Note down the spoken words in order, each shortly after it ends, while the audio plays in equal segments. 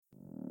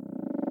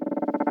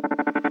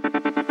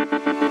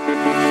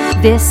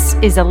This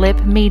is a Lip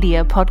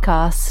Media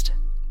podcast.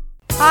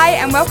 Hi,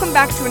 and welcome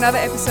back to another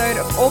episode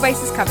of All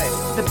Bases Covered.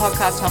 The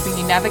podcast helping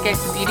you navigate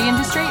the beauty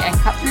industry and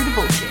cut through the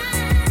bullshit.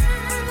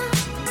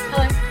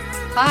 Hello.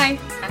 Hi.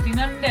 Happy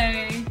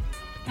Monday.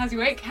 How's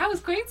your week? How was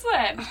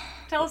Queensland?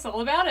 Tell us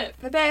all about it.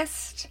 The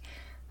best.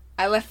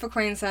 I left for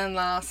Queensland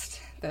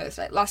last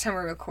Thursday. Last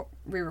time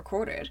we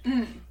recorded.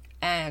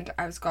 And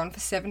I was gone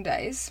for 7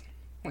 days,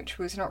 which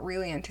was not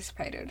really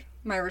anticipated.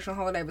 My original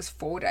holiday was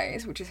 4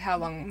 days, which is how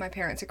long my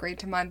parents agreed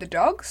to mind the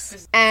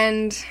dogs.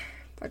 And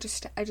I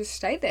just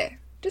stayed there.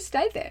 Just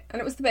stayed there.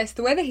 And it was the best.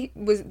 The weather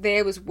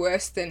was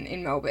worse than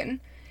in Melbourne.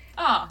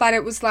 Ah. But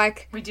it was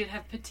like... We did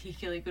have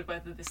particularly good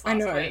weather this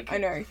last week. I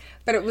know.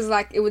 But it was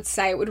like, it would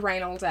say it would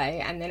rain all day,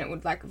 and then it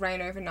would like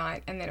rain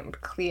overnight, and then it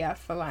would clear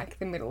for like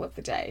the middle of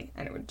the day,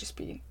 and it would just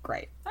be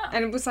great. Ah.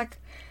 And it was like,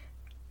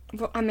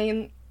 well, I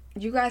mean,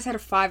 you guys had a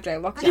 5-day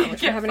lockdown,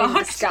 which we haven't even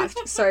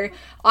discussed. So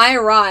I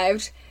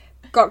arrived,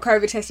 got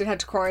COVID tested, had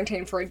to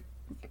quarantine for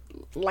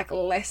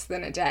less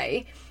than a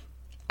day.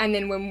 And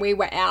then when we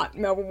were out,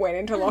 Melbourne went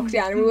into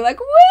lockdown, and we were like,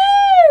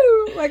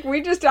 woo! Like,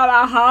 we just had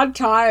a hard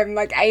time,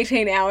 like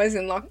 18 hours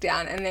in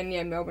lockdown. And then,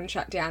 yeah, Melbourne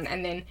shut down.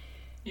 And then...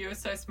 You were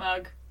so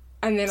smug.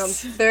 And then on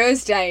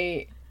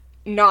Thursday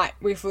night,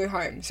 we flew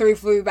home. So we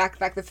flew back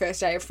like the first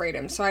day of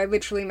freedom. So I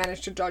literally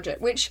managed to dodge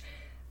it, which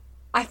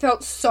I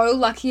felt so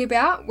lucky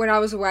about when I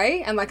was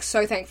away and like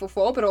so thankful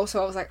for. But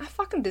also I was like, I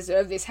fucking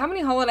deserve this. How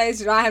many holidays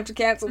did I have to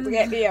cancel to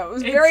get here? It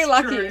was very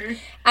lucky. True.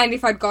 And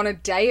if I'd gone a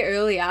day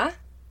earlier,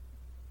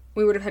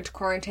 we would have had to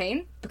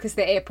quarantine because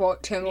the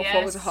airport, Terminal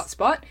 4 was a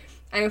hotspot.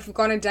 And if we'd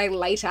gone a day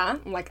later,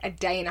 like a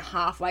day and a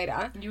half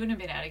later... You wouldn't have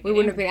been able to get We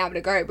wouldn't have been able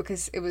to go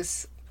because it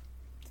was...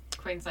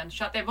 Queensland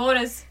shut their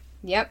borders.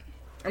 Yep.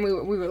 And we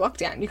were locked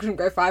down. You couldn't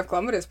go 5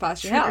 kilometres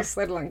past your house,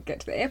 let alone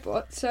get to the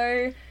airport.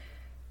 So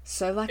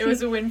lucky. It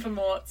was a win for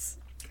Morts.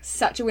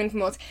 Such a win for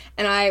Morts.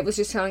 And I was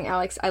just telling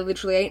Alex, I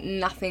literally ate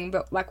nothing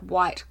but like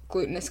white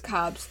glutinous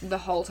carbs the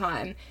whole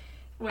time.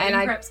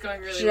 Wedding prep's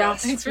going really well.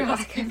 Thanks for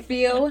asking. I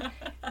feel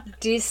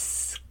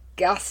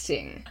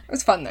disgusting. It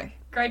was fun though.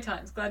 Great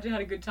times. Glad you had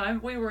a good time.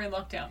 We were in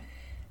lockdown.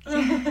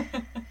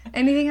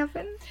 Anything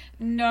happen?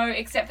 No,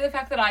 except for the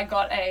fact that I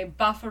got a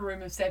buffer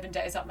room of 7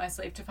 days up my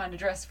sleeve to find a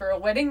dress for a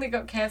wedding that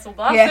got cancelled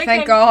last weekend.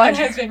 Thank God. And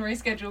has been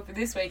rescheduled for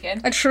this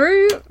weekend. A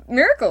true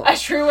miracle. A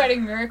true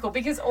wedding miracle,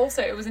 because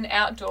also it was an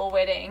outdoor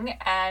wedding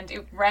and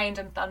it rained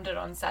and thundered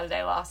on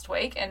Saturday last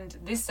week, and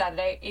this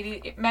Saturday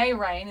it may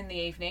rain in the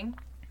evening.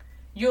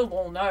 You'll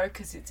all know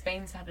because it's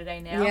been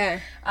Saturday now. Yeah.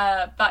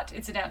 But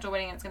it's an outdoor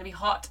wedding and it's going to be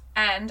hot.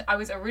 And I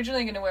was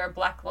originally going to wear a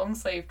black long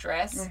sleeve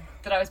dress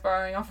that I was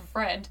borrowing off a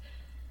friend.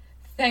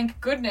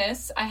 Thank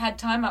goodness I had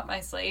time up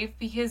my sleeve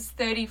because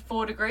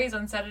 34 degrees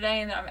on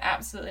Saturday and I'm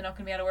absolutely not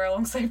going to be able to wear a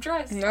long sleeve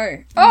dress.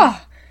 No.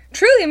 Oh,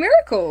 truly a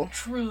miracle.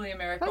 Truly a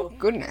miracle.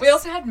 Thank goodness. We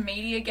also had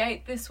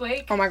Mediagate this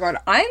week. Oh my God.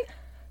 I'm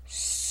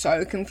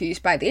so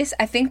confused by this.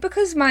 I think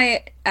because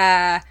my,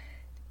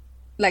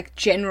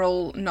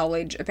 general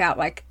knowledge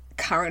about,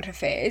 current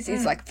affairs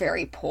is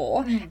very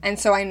poor, and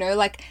so I know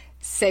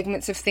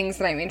segments of things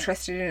that I'm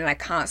interested in and I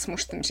can't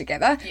smush them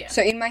together.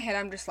 So in my head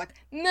I'm just like,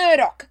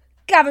 Murdoch,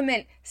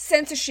 government,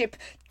 censorship,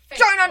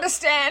 don't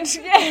understand.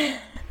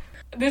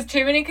 There's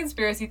too many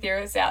conspiracy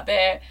theorists out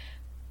there,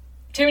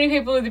 too many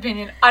people with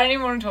opinion. I don't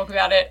even want to talk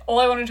about it. All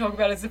I want to talk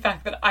about is the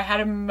fact that I had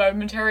a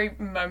momentary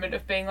moment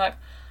of being like,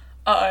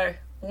 uh-oh,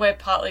 we're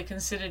partly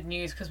considered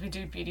news because we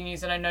do beauty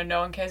news, and I know no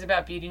one cares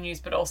about beauty news,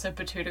 but also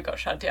Batuta got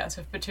shut down, so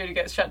if Batuta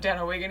gets shut down,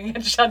 are we going to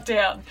get shut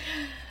down?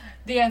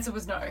 The answer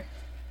was no,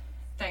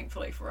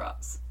 thankfully for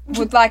us.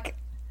 Would,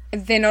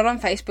 they're not on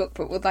Facebook,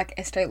 but would,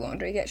 Estee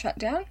Laundry get shut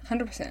down?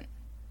 100%.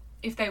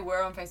 If they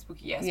were on Facebook,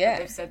 yes, but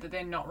they've said that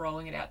they're not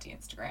rolling it out to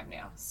Instagram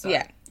now, so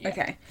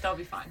okay. They'll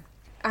be fine.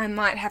 I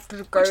might have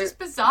to go... Which is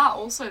bizarre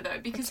also, though,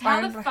 because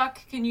how the fuck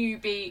can you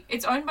be...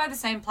 It's owned by the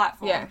same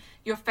platform. Yeah.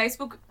 Your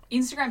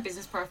Instagram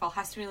business profile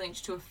has to be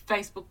linked to a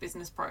Facebook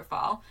business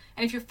profile.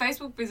 And if your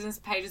Facebook business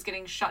page is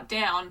getting shut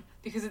down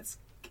because it's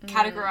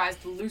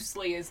categorized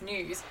loosely as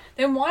news,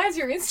 then why is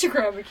your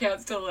Instagram account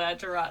still allowed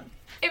to run?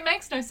 It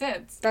makes no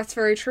sense. That's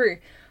very true.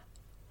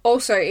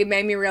 Also, it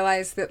made me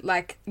realize that,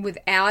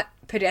 without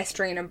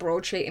pedestrian and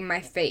broadsheet in my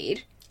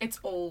feed... It's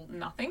all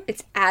nothing.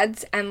 It's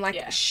ads and,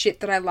 shit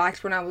that I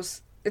liked when I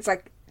was... It's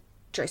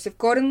Joseph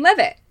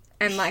Gordon-Levitt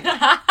and,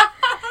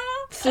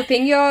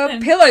 flipping your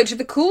pillow to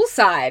the cool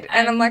side.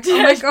 And I'm like,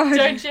 oh my God.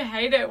 Don't you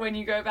hate it when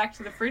you go back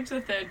to the fridge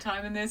the third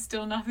time and there's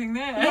still nothing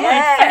there?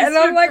 Yeah, and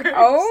I'm like,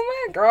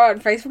 oh my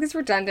God, Facebook is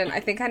redundant. I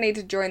think I need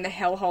to join the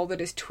hellhole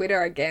that is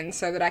Twitter again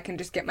so that I can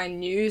just get my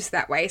news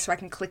that way so I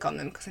can click on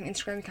them, because on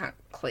Instagram you can't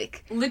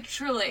click.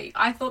 Literally,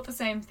 I thought the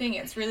same thing.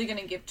 It's really going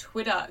to give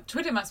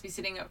Twitter must be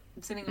sitting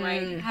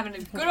away having a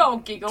good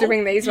old giggle.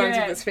 Doing these ones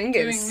with its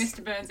fingers. Doing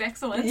Mr. Burns'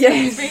 excellence with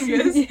his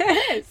fingers.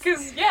 Yes.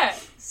 Because,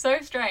 so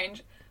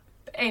strange.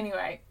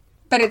 Anyway.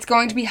 But it's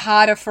going to be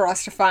harder for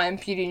us to find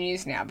beauty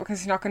news now because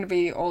it's not going to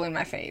be all in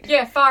my feed.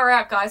 Yeah, far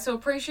out, guys, so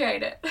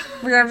appreciate it.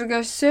 We're going to have to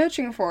go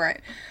searching for it.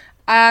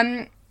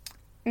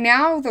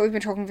 now that we've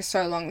been talking for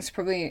so long, it's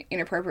probably an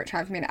inappropriate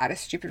time for me to add a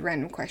stupid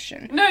random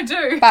question. No,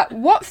 do. But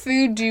what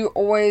food do you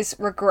always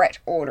regret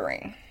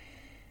ordering?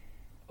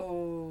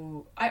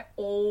 Oh, I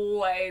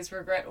always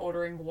regret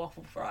ordering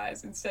waffle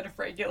fries instead of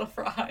regular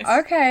fries.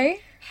 Okay.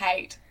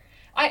 Hate.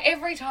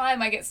 Every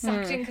time I get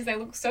sucked in because they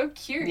look so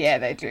cute. Yeah,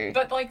 they do.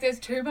 But, like, there's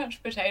too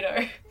much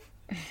potato.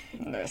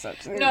 No such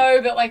thing.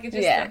 No, but, like, it's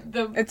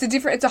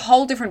just It's a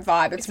whole different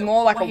vibe. It's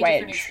more like a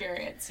way wedge. different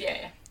experience,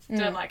 yeah.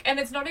 Don't like, and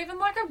it's not even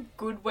like a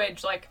good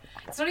wedge. Like,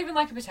 it's not even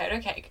like a potato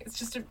cake. It's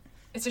just a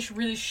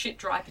really shit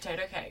dry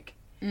potato cake.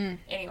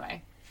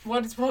 Anyway,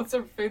 what's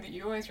the food that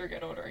you always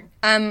regret ordering?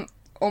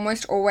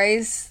 Almost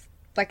always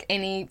like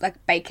any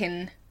like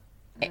bacon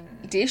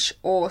dish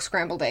or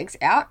scrambled eggs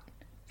out.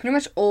 Pretty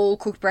much all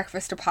cooked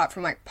breakfast apart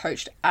from like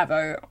poached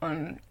avo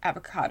on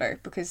avocado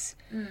because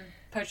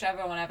Poached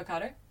avo on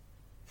avocado.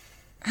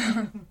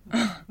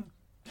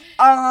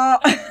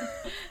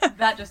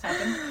 That just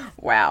happened.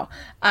 Wow.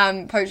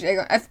 Poached egg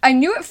on... I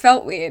knew it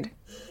felt weird,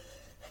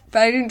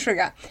 but I didn't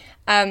trigger.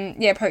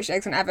 Poached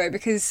eggs on avo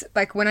because,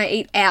 like, when I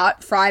eat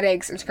out, fried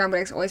eggs and scrambled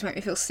eggs always make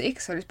me feel sick,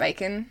 so does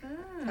bacon.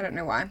 I don't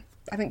know why.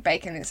 I think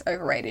bacon is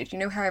overrated. You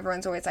know how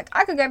everyone's always like,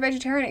 I could go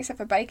vegetarian except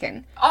for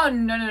bacon. Oh,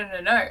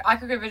 no. I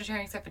could go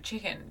vegetarian except for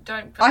chicken.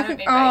 I don't need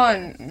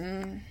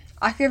bacon.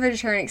 I could go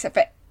vegetarian except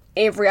for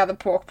every other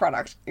pork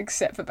product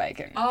except for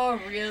bacon. Oh,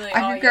 really?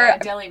 I could go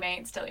deli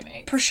meats.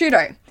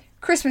 Prosciutto,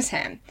 Christmas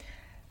ham,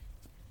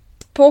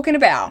 pork in a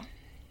bowl.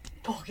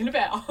 Pork in a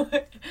bowl.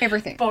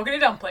 Everything. Pork in a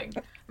dumpling.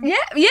 Yeah,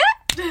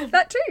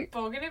 that too.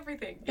 Pork in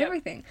everything. Yep.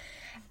 Everything.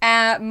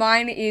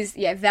 Mine is,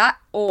 that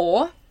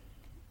or...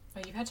 Oh,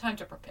 you've had time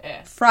to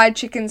prepare. Fried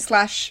chicken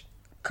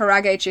 /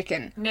 karage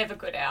chicken. Never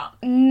good out.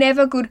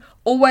 Never good.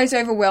 Always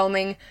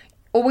overwhelming.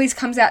 Always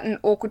comes out in an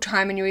awkward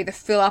time and you either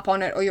fill up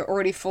on it or you're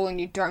already full and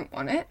you don't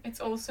want it. It's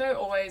also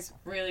always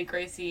really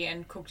greasy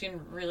and cooked in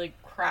really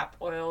crap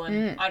oil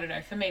and I don't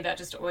know, for me that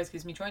just always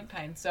gives me joint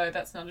pain, so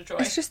that's not a joy.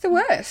 It's just the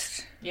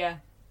worst. Yeah.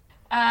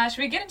 Should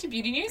we get into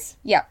beauty news?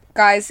 Yeah.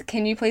 Guys,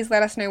 can you please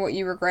let us know what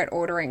you regret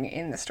ordering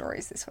in the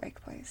stories this week,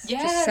 please?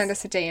 Yes. Just send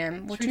us a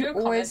DM. Should we do a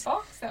comment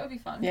box? That would be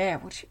fun. Yeah,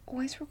 what do you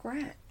always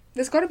regret?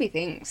 There's got to be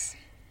things.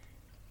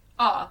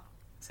 So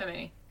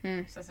many. So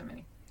many. Just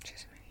many.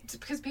 It's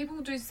because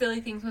people do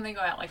silly things when they go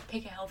out, like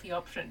pick a healthy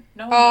option.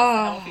 No one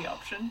wants a healthy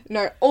option.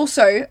 No.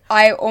 Also,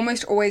 I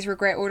almost always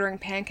regret ordering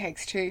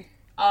pancakes too.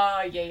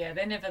 Oh, yeah.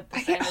 They're never the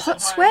I same get as hot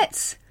at home.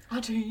 sweats.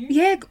 Oh, do you?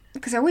 Yeah,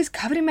 because they're always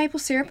covered in maple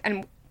syrup,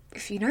 and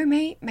if you know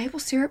me, maple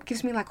syrup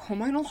gives me like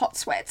hormonal hot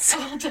sweats.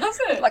 Oh, does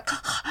it? Like,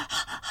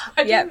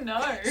 I didn't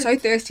know. So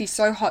thirsty,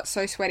 so hot,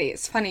 so sweaty.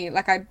 It's funny.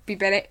 Like, I'd be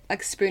better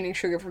like spooning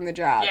sugar from the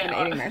jar than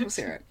eating maple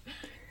syrup.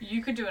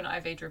 You could do an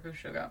IV drip of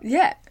sugar.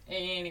 Yeah.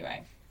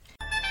 Anyway.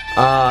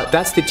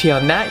 That's the tea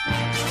on that.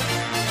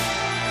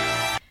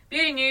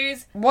 Beauty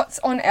news. What's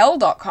on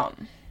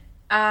L.com?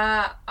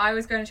 I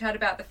was going to chat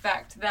about the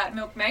fact that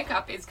Milk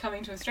Makeup is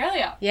coming to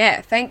Australia.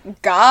 Yeah,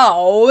 thank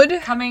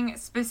God. Coming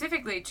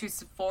specifically to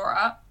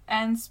Sephora,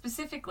 and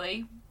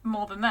specifically,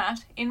 more than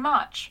that, in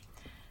March.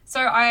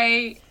 So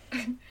I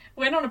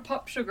went on a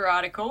Pop Sugar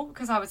article,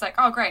 because I was like,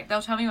 oh great,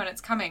 they'll tell me when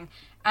it's coming.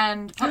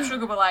 And Pop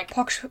Sugar were like...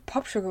 Pop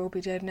Sugar will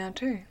be dead now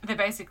too. They're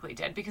basically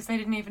dead, because they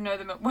didn't even know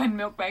when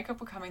Milk Makeup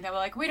were coming. They were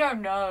like, we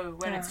don't know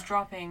when it's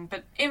dropping,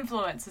 but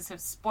influencers have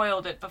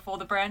spoiled it before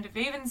the brand have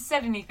even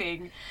said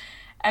anything.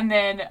 And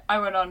then I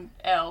went on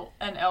Elle,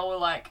 and Elle were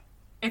like,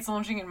 it's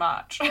launching in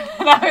March.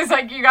 And I was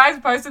like, you guys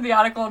posted the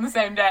article on the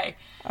same day.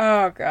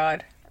 Oh,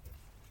 God.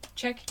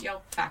 Check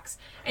your facts.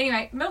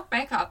 Anyway, Milk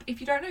Makeup, if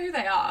you don't know who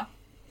they are,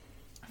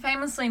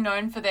 famously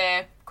known for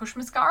their Kush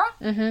Mascara.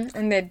 Mm-hmm.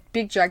 And their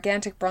big,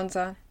 gigantic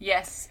bronzer.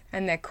 Yes.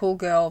 And their cool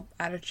girl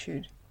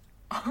attitude.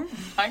 Oh,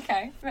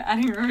 okay. We're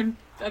adding your own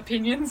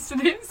opinions to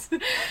this. I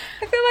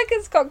feel like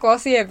it's got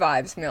Glossier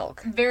vibes,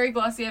 Milk. Very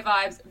Glossier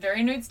vibes,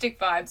 very Nude Stick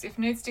vibes. If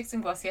Nude Sticks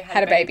and Glossier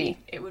had a baby,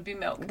 it would be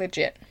Milk.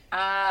 Legit.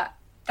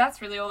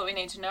 That's really all that we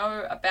need to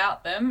know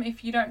about them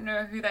if you don't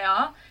know who they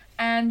are.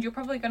 And you're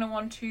probably going to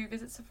want to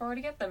visit Sephora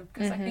to get them,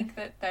 because I think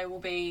that they will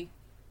be...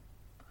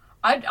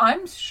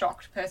 I'm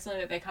shocked, personally,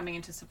 that they're coming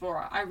into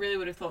Sephora. I really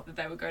would have thought that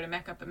they would go to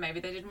Mecca, but maybe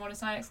they didn't want to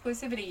sign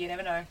exclusivity. You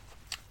never know.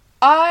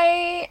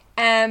 I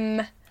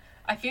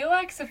feel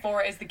like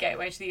Sephora is the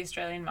gateway to the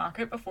Australian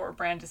market before a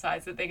brand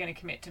decides that they're going to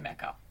commit to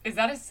Mecca. Is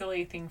that a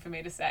silly thing for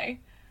me to say?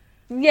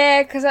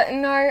 Yeah, because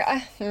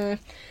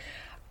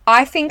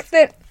I think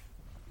that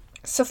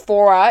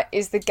Sephora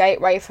is the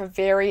gateway for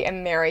very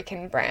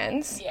American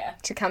brands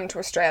to come to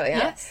Australia.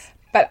 Yes.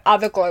 But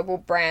other global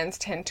brands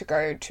tend to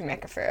go to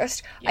Mecca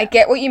first. Yeah. I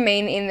get what you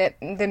mean in that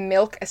the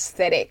Milk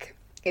aesthetic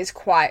is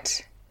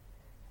quite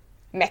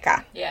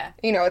Mecca. Yeah.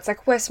 You know, it's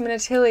like Westman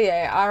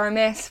Atelier,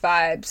 RMS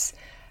vibes.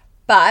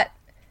 But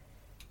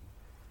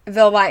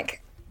the,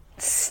 like,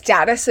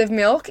 status of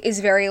Milk is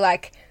very,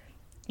 like,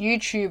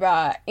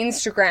 YouTuber,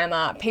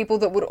 Instagrammer, people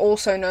that would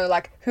also know,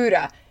 like,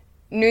 Huda,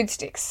 Nude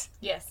Sticks.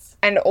 Yes.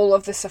 And all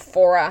of the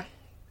Sephora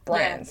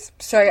brands.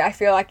 Yeah. So I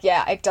feel like,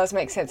 it does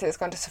make sense that it's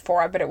gone to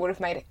Sephora, but it would have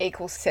made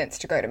equal sense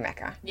to go to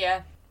Mecca.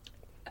 Yeah.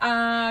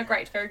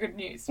 Great. Very good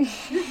news.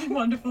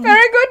 Wonderful.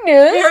 Very good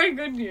news. Very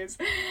good news.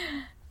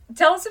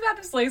 Tell us about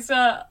this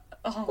Lydia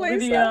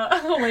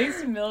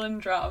Elise Millen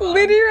drama.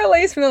 Lydia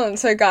Elise Millen.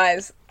 So,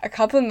 guys, a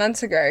couple of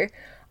months ago,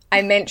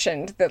 I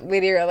mentioned that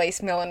Lydia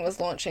Elise Millen was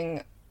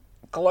launching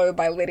Glow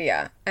by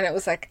Lydia, and it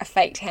was like a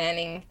fake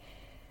tanning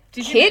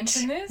Did kit. you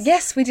mention this?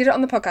 Yes, we did it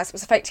on the podcast. It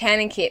was a fake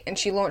tanning kit, and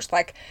she launched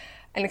like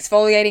an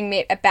exfoliating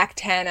mitt, a back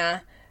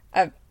tanner,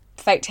 a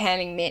fake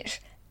tanning mitt,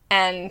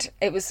 and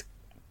it was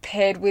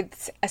paired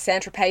with a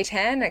Saint Tropez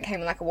tan, and it came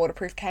in like a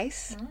waterproof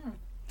case.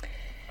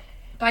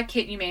 By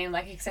kit, you mean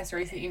like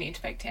accessories that you need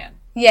to fake tan?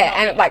 Yeah, Not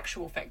and the it, like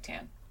actual fake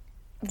tan.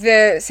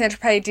 the Saint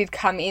Tropez did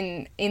come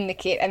in the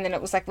kit, and then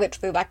it was like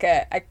literally like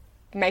a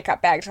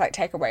makeup bag to like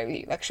take away with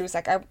you. Like she was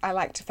like, I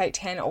like to fake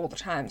tan all the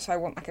time, so I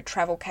want like a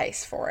travel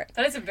case for it.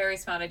 That is a very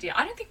smart idea.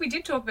 I don't think we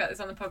did talk about this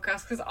on the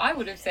podcast because I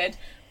would have said,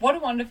 what a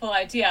wonderful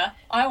idea.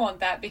 I want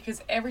that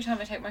because every time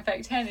I take my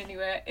fake tan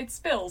anywhere, it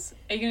spills.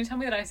 Are you going to tell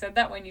me that I said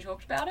that when you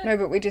talked about it? No,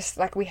 but we just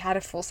like we had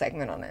a full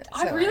segment on it.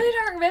 I so, really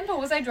don't remember.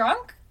 Was I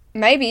drunk?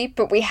 maybe,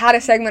 but we had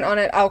a segment on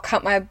it. I'll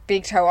cut my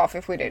big toe off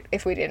if we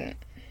didn't.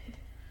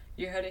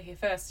 You heard it here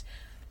first.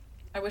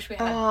 I wish we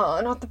had.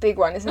 Oh, not the big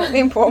one. Isn't that the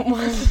important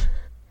one?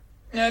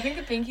 No, I think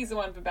the pinky's the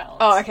one for balance.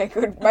 Oh, okay,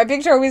 good. My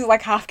big toe is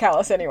like half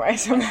callus anyway,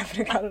 so I'm happy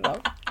to cut it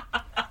off.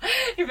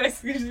 You're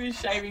basically just be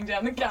shaving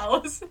down the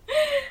callus.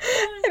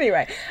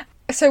 Anyway,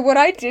 so what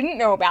I didn't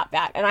know about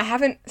that, and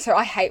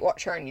I hate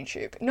watch her on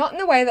YouTube. Not in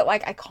the way that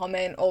like I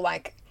comment or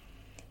like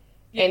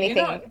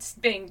anything.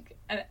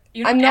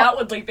 You're not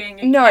outwardly being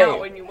a No, cow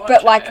when you watch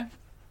but like her.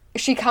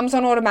 she comes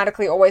on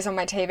automatically always on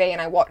my TV, and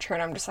I watch her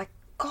and I'm just like,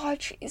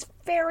 God, she's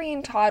very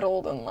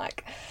entitled and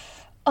like,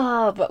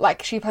 but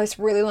like she posts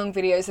really long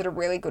videos that are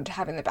really good to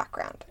have in the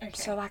background. Okay.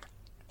 So like,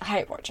 I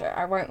hate watch her.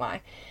 I won't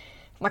lie.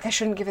 Like I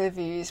shouldn't give her the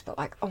views, but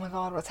like, oh my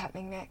God, what's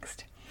happening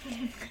next?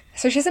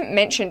 So she hasn't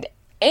mentioned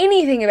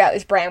anything about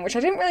this brand, which I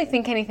didn't really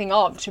think anything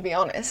of, to be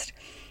honest.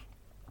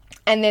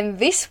 And then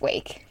this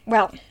week,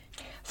 well,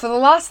 for the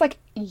last like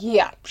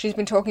year, she's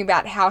been talking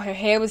about how her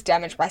hair was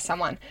damaged by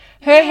someone.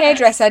 Her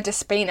hairdresser,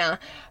 Despina,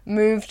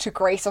 moved to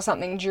Greece or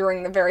something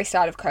during the very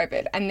start of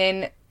COVID, and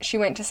then she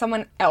went to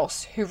someone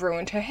else who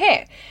ruined her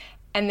hair.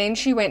 And then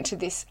she went to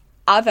this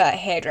other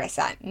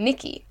hairdresser,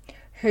 Nikki,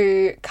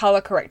 who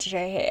colour corrected her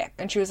hair.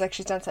 And she was like,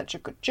 she's done such a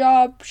good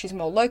job, she's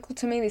more local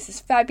to me, this is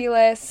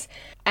fabulous.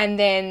 And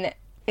then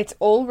it's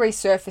all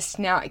resurfaced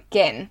now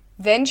again.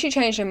 Then she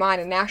changed her mind,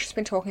 and now she's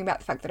been talking about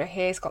the fact that her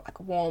hair's got like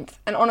warmth.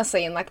 And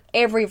honestly, in like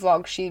every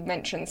vlog she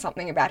mentions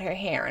something about her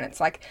hair, and it's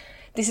like,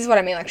 this is what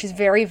I mean, like she's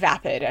very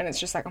vapid, and it's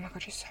just like, oh my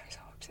God, she's so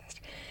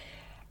obsessed.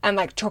 And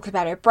like talks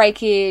about her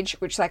breakage,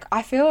 which like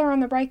I feel her on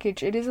the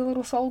breakage, it is a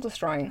little soul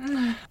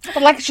destroying.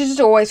 But like she's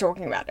just always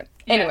talking about it.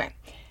 Yeah. Anyway,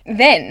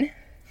 then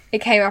it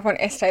came up on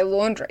Estee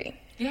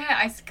Laundry.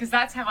 Yeah, because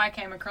that's how I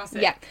came across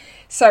it. Yeah.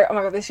 So, oh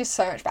my God, there's just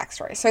so much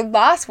backstory. So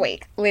last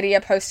week,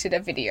 Lydia posted a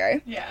video.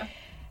 Yeah.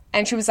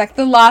 And she was like,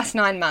 the last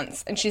 9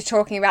 months. And she's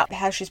talking about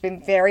how she's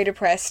been very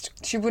depressed.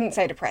 She wouldn't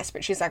say depressed,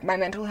 but she's like, my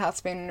mental health's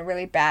been in a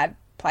really bad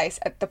place,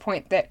 at the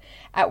point that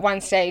at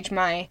one stage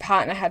my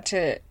partner had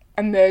to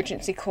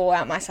emergency call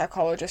out my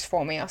psychologist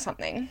for me or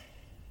something.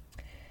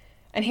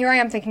 And here I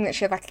am thinking that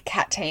she had like a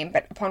cat team,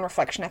 but upon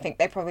reflection, I think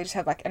they probably just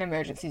had like an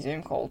emergency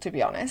Zoom call, to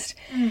be honest.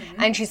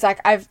 And she's like,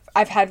 I've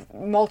had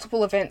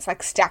multiple events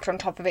like stacked on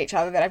top of each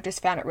other that I've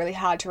just found it really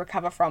hard to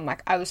recover from.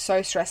 Like I was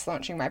so stressed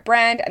launching my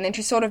brand. And then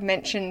she sort of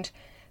mentioned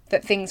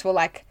that things were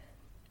like,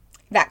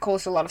 that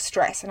caused a lot of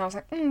stress. And I was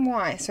like,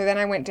 why? So then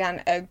I went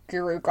down a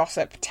Guru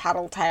Gossip,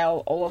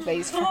 Tattletale, all of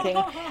these fucking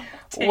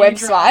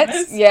websites.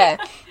 Dramas.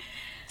 Yeah.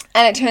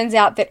 And it turns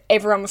out that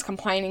everyone was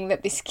complaining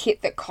that this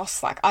kit that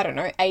costs like, I don't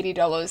know,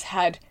 $80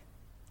 had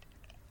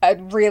a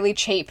really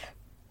cheap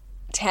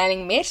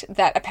tanning mitt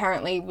that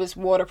apparently was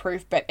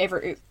waterproof, but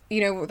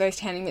you know those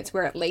tanning mitts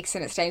where it leaks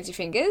and it stains your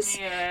fingers?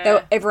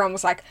 Yeah. Everyone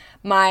was like,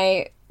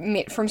 my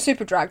mitt from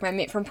Superdrug, my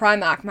mitt from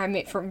Primark, my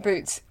mitt from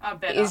Boots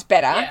is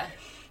better.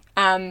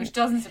 Yeah. Which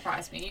doesn't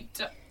surprise me.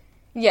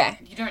 Yeah.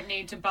 You don't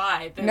need to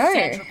buy the No.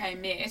 Saint Tropez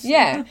mitt.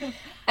 Yeah.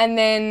 And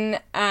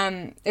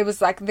then it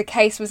was like the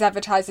case was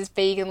advertised as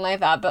vegan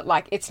leather, but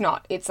like it's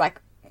not. It's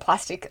like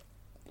plastic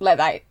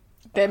leather.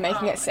 They're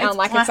making it sound it's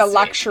like it's a plastic.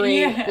 luxury,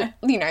 Yeah.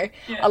 you know,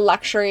 Yeah. a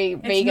luxury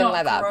It's vegan not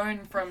leather.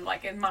 grown from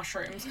like a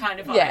mushrooms kind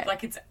of vibe. Yeah.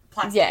 Like it's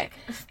plastic.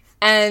 Yeah.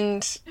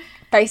 And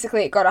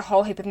basically it got a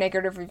whole heap of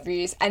negative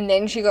reviews, and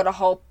then she got a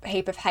whole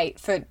heap of hate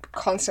for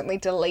constantly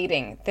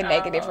deleting the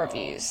negative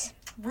reviews.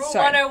 Rule So-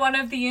 101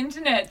 of the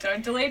internet,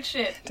 don't delete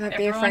shit. Don't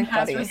be a Everyone Frank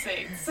has buddy.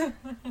 receipts.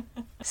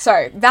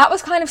 So that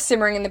was kind of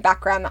simmering in the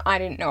background that I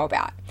didn't know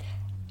about.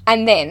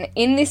 And then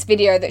in this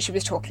video that she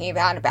was talking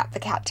about the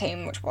cat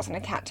team, which wasn't a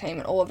cat team,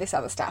 and all of this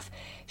other stuff,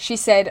 she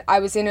said, I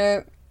was in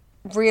a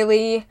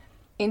really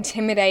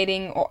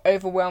intimidating or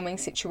overwhelming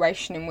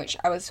situation in which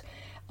I was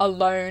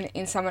alone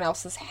in someone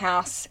else's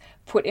house,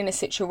 put in a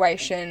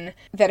situation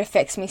that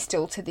affects me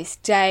still to this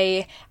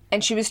day.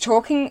 And she was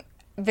talking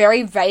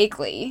very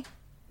vaguely,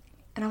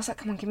 and I was like,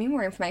 come on, give me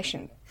more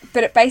information.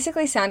 But it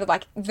basically sounded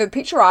like the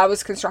picture I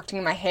was constructing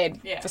in my head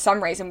Yeah. for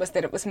some reason was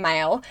that it was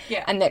male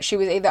Yeah. and that she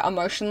was either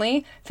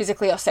emotionally,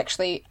 physically or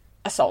sexually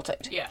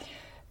assaulted. Yeah.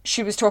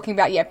 She was talking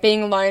about,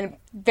 being alone,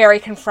 very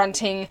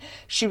confronting.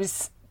 She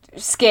was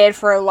scared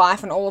for her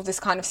life and all of this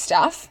kind of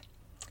stuff.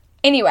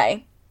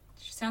 Anyway,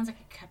 She sounds like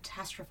a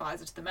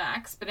catastrophizer to the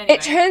max, but anyway.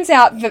 it turns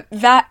out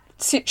that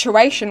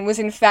situation was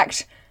in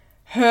fact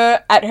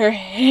her at her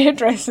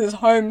hairdresser's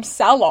home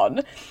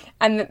salon,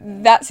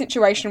 and that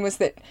situation was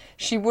that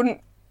she went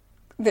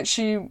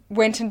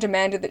and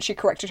demanded that she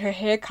corrected her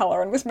hair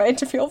colour and was made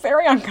to feel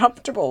very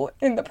uncomfortable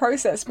in the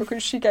process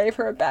because she gave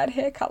her a bad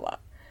hair colour.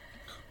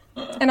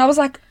 And I was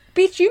like,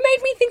 bitch, you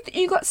made me think that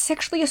you got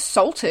sexually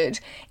assaulted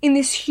in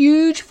this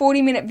huge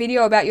 40-minute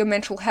video about your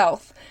mental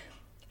health.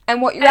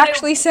 And what you're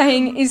actually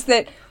saying is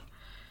that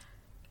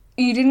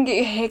you didn't get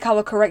your hair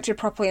colour corrected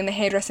properly and the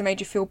hairdresser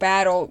made you feel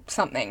bad or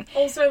something.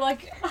 Also,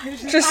 like...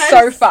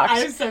 fucked. I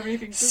have so many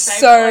things to say.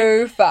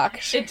 So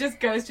fucked. It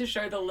just goes to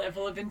show the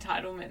level of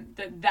entitlement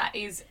that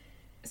is...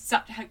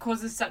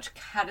 causes such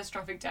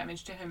catastrophic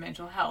damage to her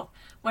mental health,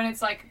 when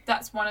it's like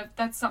that's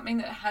something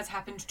that has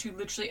happened to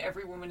literally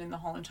every woman in the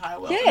whole entire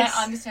world. Yes. And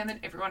I understand that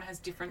everyone has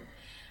different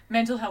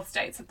mental health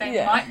states that they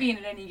Yeah. might be in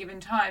at any given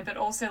time, but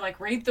also like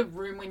read the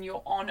room when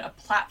you're on a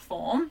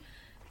platform.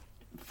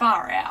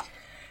 Far out.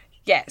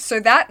 Yeah, so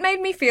that made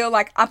me feel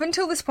like, up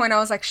until this point, I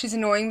was like, she's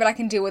annoying, but I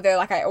can deal with her.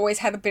 Like, I always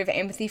had a bit of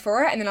empathy for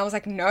her. And then I was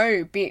like,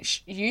 no,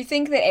 bitch, you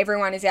think that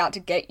everyone is out to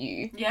get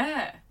you,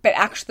 Yeah. but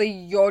actually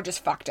you're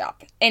just fucked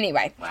up.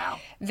 Anyway. Wow.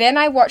 Then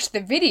I watched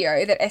the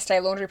video that Estee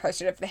Laundry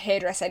posted of the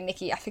hairdresser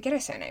Nikki. I forget her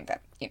surname,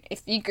 but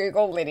if you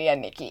Google Lydia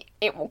Nikki,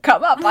 it will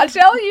come up, I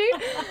tell you.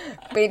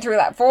 Been through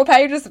like 4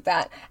 pages of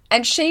that.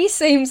 And she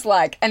seems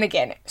like, and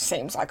again, it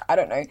seems like, I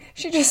don't know,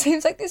 she just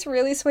seems like this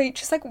really sweet,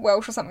 she's like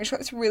Welsh or something. She's got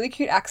this really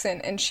cute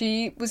accent, and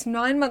she was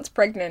 9 months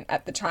pregnant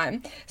at the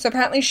time. So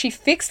apparently she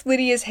fixed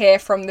Lydia's hair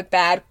from the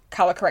bad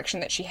colour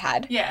correction that she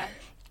had. Yeah.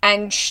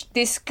 And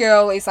this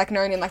girl is like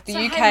known in like the So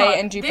UK hang on,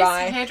 and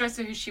Dubai. This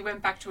hairdresser who she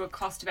went back to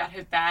accost about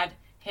her bad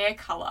hair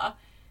colour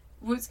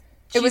was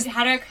was-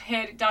 had her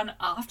hair done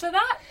after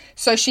that?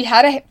 So she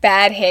had a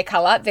bad hair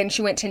colour, then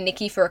she went to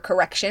Nikki for a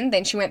correction,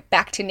 then she went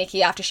back to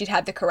Nikki after she'd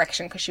had the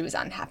correction because she was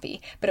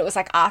unhappy. But it was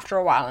like after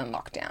a while in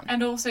lockdown.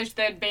 And also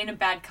there'd been a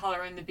bad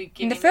colour in the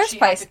beginning. In the that first she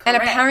had place. to And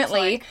correct,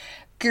 apparently, like-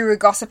 Guru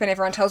Gossip and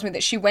everyone tells me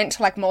that she went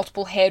to like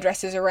multiple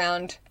hairdressers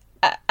around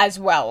as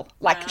well.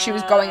 Like she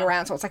was going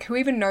around, so it's like, who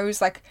even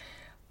knows like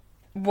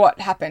what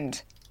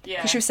happened? Yeah.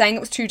 Because she was saying it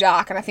was too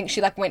dark, and I think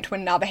she like went to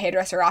another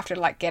hairdresser after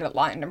to like get it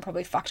lightened and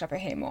probably fucked up her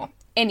hair more.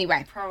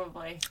 Anyway,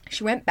 Probably.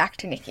 she went back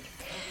to Nikki.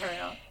 Very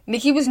odd.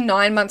 Nikki was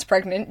 9 months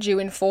pregnant, due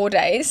in 4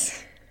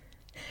 days.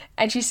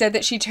 And she said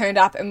that she turned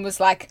up and was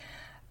like,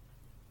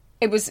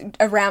 it was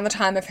around the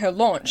time of her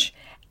launch.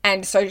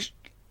 And so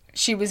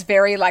she was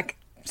very like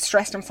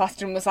stressed and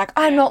flustered and was like,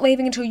 I'm not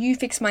leaving until you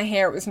fix my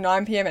hair. It was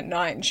 9 p.m. at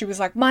night. And she was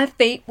like, my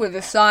feet were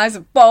the size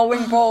of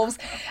bowling balls.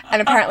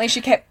 And apparently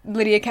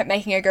Lydia kept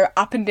making her go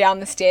up and down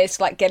the stairs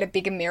to like get a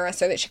bigger mirror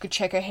so that she could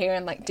check her hair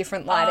and like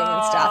different lighting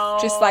and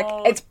stuff. Just like,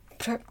 it's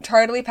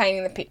totally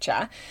painting the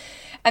picture.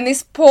 And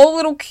this poor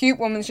little cute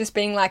woman's just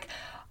being like,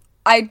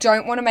 I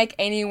don't want to make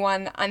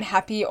anyone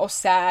unhappy or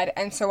sad,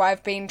 and so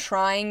I've been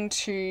trying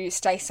to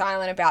stay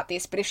silent about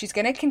this, but if she's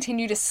going to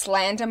continue to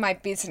slander my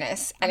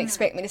business and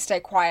expect me to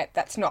stay quiet,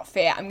 that's not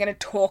fair. I'm going to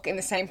talk in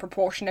the same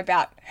proportion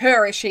about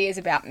her as she is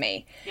about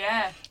me.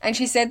 Yeah. And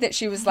she said that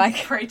she was like...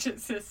 Preach it,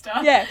 sister.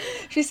 Yeah,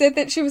 she said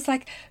that she was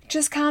like,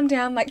 just calm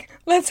down, like,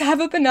 let's have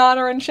a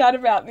banana and chat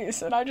about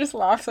this. And I just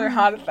laughed so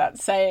hard at that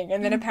saying.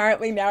 And then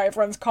apparently now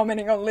everyone's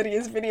commenting on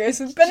Lydia's videos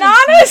with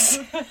bananas!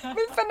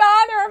 With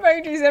banana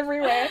emojis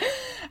everywhere.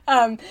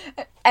 And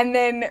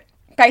then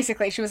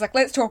basically she was like,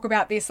 let's talk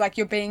about this. Like,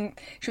 she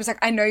was like,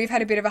 I know you've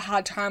had a bit of a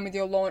hard time with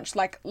your launch.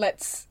 Like,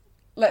 let's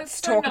so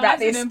talk about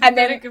nice this. and And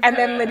then empathetic of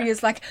her.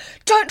 Lydia's like,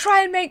 don't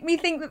try and make me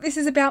think that this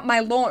is about my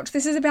launch.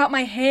 This is about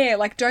my hair.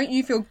 Like, don't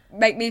you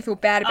make me feel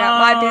bad about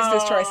my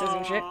business choices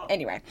and shit.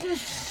 Anyway.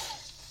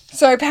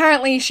 So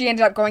apparently she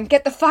ended up going,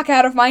 get the fuck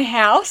out of my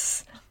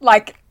house.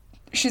 Like,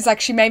 she's like,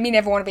 she made me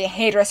never want to be a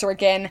hairdresser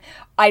again.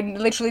 I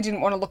literally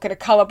didn't want to look at a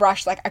colour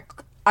brush. Like,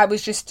 I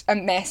was just a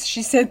mess.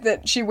 She said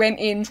that she went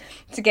in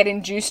to get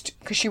induced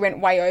because she went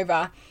way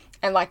over.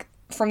 And, like,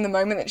 from the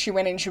moment that she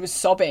went in, she was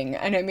sobbing.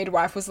 And her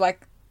midwife was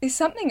like, is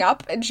something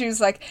up? And she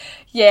was like,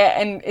 yeah,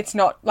 and it's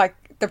not, like,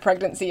 the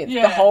pregnancy. It's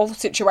the whole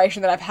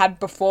situation that I've had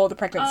before the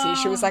pregnancy.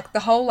 She was like,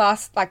 the whole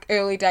last, like,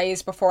 early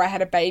days before I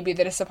had a baby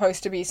that are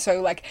supposed to be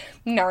so, like,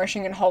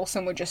 nourishing and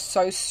wholesome were just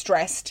so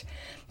stressed.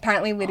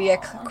 Apparently Lydia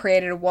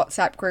created a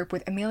WhatsApp group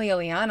with Amelia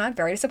Liana.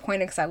 Very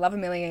disappointed because I love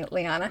Amelia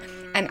Liana.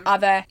 And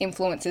other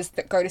influencers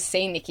that go to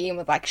see Nikki and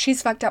were like,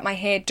 she's fucked up my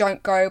hair,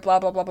 don't go, blah,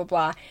 blah, blah, blah,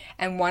 blah.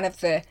 And one of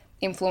the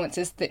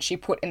influencers that she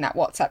put in that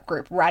WhatsApp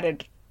group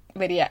ratted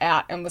Lydia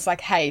out and was like,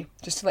 hey,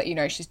 just to let you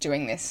know she's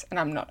doing this and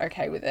I'm not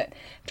okay with it,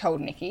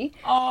 told Nikki.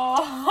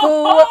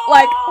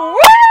 Like,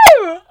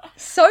 woo!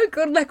 So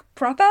good, like,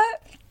 proper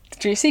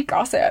juicy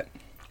gossip.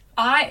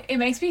 It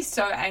makes me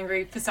so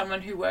angry for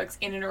someone who works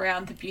in and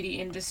around the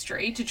beauty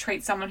industry to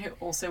treat someone who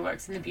also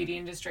works in the beauty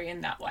industry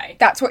in that way.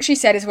 That's what she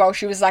said as well.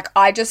 She was like,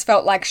 I just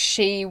felt like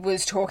she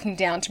was talking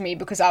down to me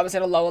because I was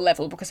at a lower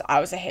level because I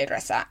was a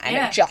hairdresser. And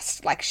it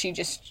just, like, she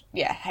just,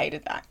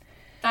 hated that.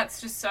 That's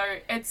just so,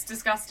 it's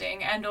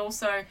disgusting. And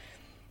also,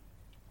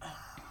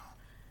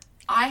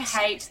 I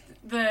hate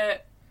the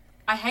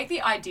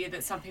idea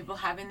that some people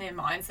have in their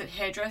minds that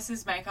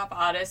hairdressers, makeup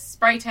artists,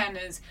 spray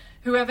tanners,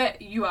 whoever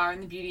you are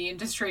in the beauty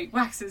industry,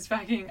 waxers,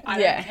 vacuuming, I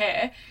don't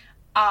care,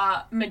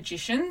 are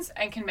magicians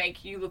and can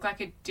make you look like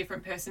a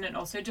different person and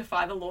also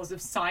defy the laws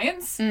of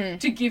science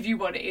to give you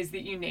what it is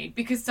that you need.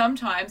 Because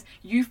sometimes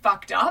you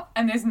fucked up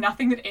and there's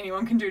nothing that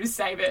anyone can do to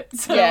save it.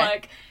 So,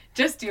 like,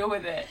 just deal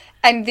with it.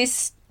 And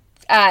this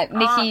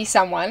Nikki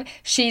someone,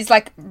 she's,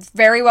 like,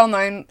 very well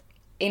known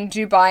in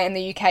Dubai and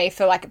the UK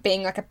for, like,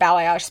 being, like, a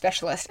balayage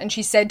specialist. And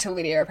she said to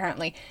Lydia,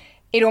 apparently,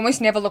 it almost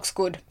never looks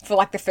good for,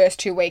 like, the first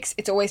 2 weeks.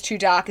 It's always too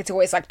dark. It's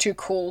always, like, too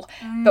cool.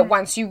 But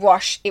once you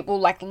wash, it will,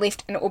 like,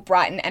 lift and it will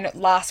brighten and it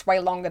lasts way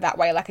longer that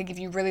way. Like, it give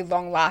you really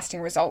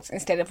long-lasting results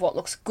instead of what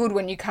looks good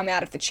when you come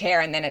out of the chair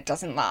and then it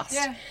doesn't last.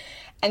 Yeah.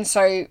 And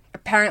so,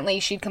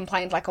 apparently, she'd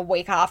complained, like, a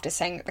week after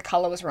saying that the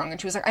colour was wrong.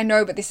 And she was like, I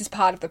know, but this is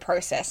part of the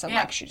process. And,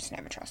 like, she just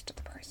never trusted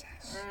the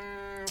process.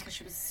 Because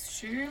she was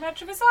too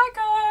much of a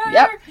psycho.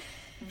 Yep.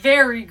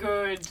 Very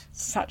good.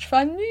 Such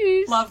fun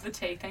news. Love the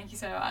tea. Thank you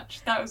so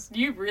much. That was,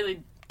 you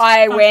really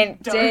I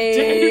went dove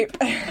deep.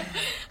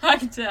 I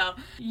can tell.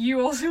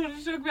 You also wanted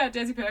to talk about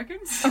Desi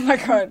Perkins? Oh my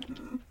god.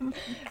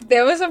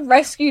 There was a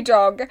rescue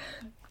dog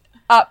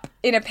up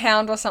in a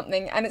pound or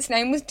something, and its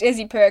name was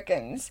Desi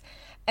Perkins.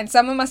 And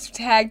someone must have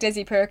tagged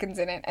Desi Perkins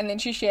in it, and then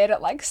she shared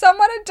it like,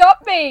 someone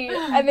adopt me!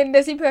 And then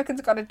Desi Perkins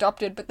got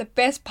adopted, but the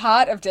best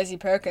part of Desi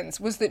Perkins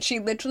was that she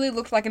literally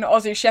looked like an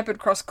Aussie Shepherd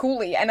cross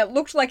Coolie, and it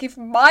looked like if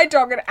my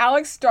dog and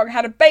Alex's dog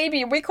had a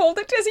baby, and we called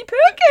it Desi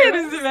Perkins!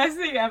 It was the best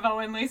thing ever.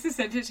 When Lisa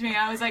sent it to me,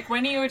 I was like,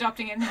 when are you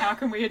adopting it and how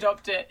can we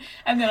adopt it?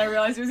 And then I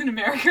realised it was in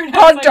America. And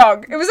Pod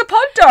dog! It was a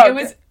pod dog!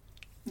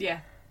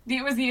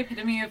 It was the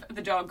epitome of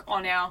the dog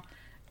on our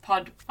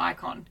pod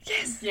icon.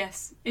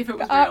 Yes. If it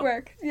was the real.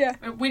 artwork, yeah.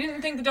 We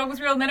didn't think the dog was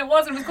real, and then it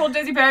was. It was called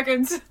Desi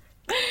Perkins.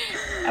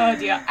 Oh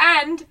dear.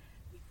 And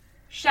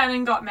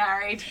Shannon got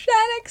married.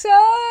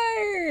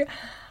 Shannexo!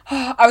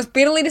 I was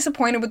bitterly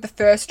disappointed with the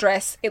first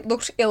dress. It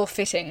looked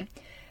ill-fitting.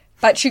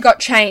 But she got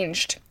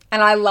changed.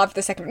 And I loved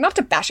the second. Not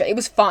to bash her, it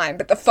was fine.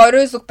 But the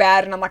photos look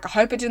bad, and I'm like, I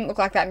hope it didn't look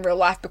like that in real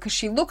life, because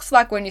she looks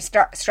like when your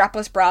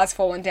strapless bra's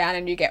fallen down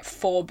and you get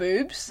 4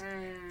 boobs.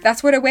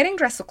 That's what her wedding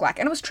dress looked like.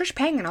 And it was Trish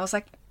Peng, and I was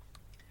like,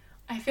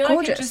 I feel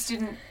gorgeous. like it just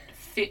didn't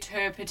fit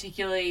her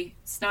particularly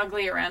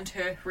snugly around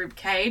her rib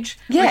cage,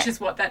 Yeah. which is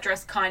what that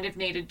dress kind of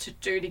needed to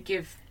do to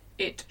give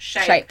it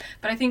shape.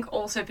 But I think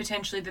also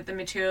potentially that the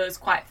material is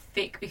quite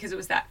thick because it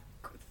was that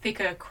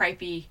thicker,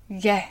 crepey...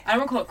 yeah. I don't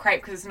want to call it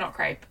crepe because it's not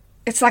crepe.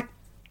 It's like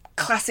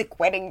classic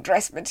wedding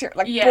dress material,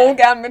 like ball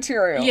gown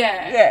material.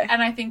 Yeah.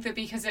 And I think that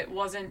because it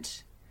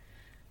wasn't...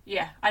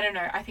 Yeah, I don't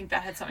know. I think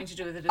that had something to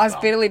do with it as well. I was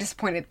bitterly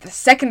disappointed. The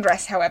second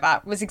dress, however,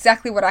 was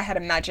exactly what I had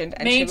imagined.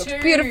 And she looked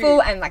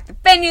beautiful, and like the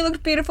venue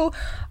looked beautiful.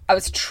 I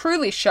was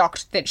truly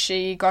shocked that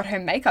she got her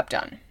makeup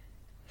done.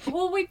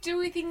 Well, do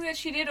we think that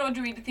she did, or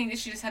do we think that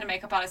she just had a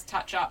makeup artist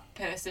touch-up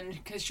person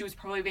because she was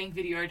probably being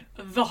videoed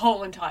the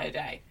whole entire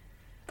day?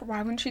 But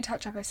why wouldn't she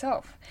touch up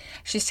herself?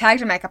 She's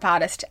tagged a makeup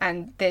artist,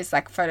 and there's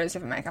like photos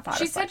of a makeup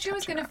artist. She said she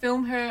was going to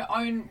film her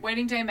own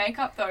wedding day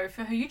makeup, though,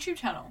 for her YouTube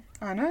channel.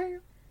 I know.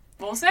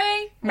 We'll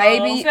see.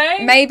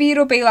 Maybe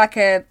it'll be like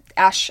a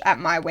Ash at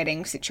my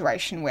wedding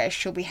situation where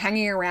she'll be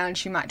hanging around,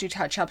 she might do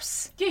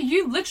touch-ups. Yeah,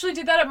 you literally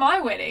did that at my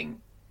wedding.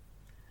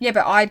 Yeah,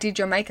 but I did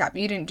your makeup.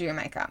 You didn't do your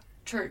makeup.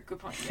 True, good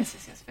point. Yes,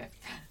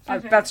 fair.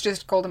 That's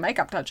just called a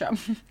makeup touch-up,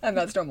 and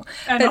that's normal.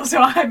 And also,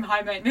 I'm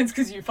high maintenance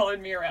because you followed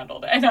me around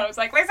all day, and I was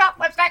like, Lisa,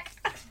 lipstick!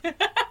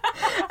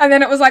 And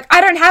then it was like, I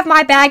don't have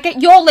my bag,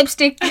 get your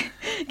lipstick. Give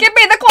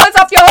me the clothes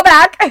off your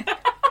back.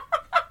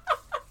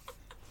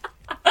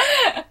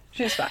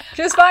 She's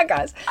fine,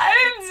 guys.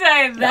 I didn't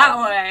say it that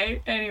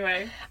way.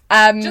 Anyway.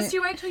 Just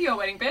you wait till your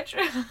wedding, bitch.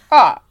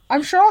 Oh,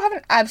 I'm sure I'll have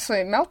an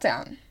absolute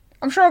meltdown.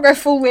 I'm sure I'll go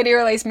full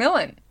Lydia Elise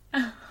Millen.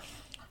 I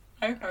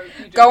hope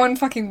you do. Go and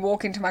fucking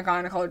walk into my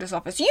gynecologist's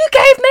office. You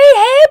gave me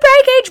hair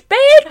breakage,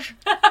 bitch!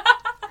 Now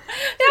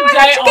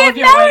I have to get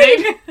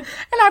married!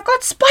 And I've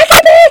got spiky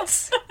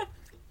bits!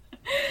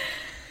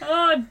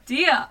 Oh,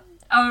 dear.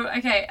 Oh,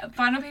 okay.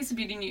 Final piece of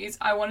beauty news.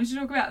 I wanted to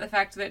talk about the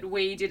fact that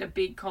we did a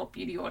big cult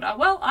beauty order.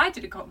 Well, I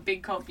did a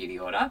big cult beauty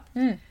order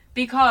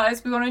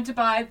because we wanted to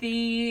buy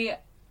the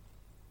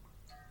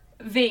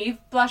Vive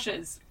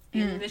blushes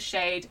in the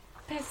shade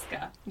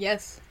Pesca.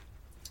 Yes.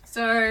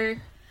 So,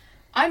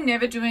 I'm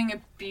never doing a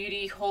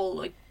beauty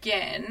haul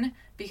again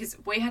because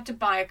we had to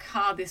buy a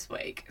car this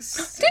week.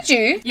 Did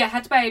you? Yeah, I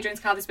had to buy Adrian's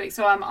car this week.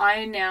 So,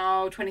 I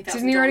now $20,000.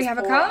 Didn't you already have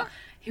a car?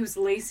 He was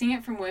leasing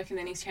it from work and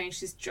then he's changed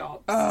his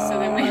job. So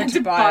then we had to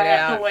buy buy it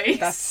out the lease.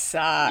 That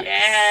sucks.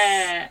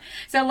 Yeah.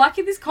 So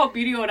lucky this Cult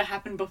Beauty order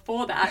happened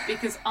before that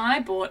because I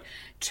bought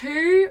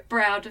 2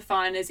 brow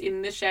definers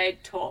in the shade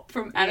taupe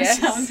from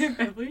Anastasia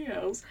Beverly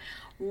Hills.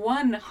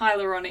 1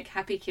 hyaluronic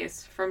Happy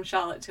Kiss from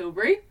Charlotte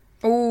Tilbury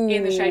Ooh.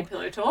 in the shade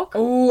Pillow Talk.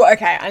 Ooh,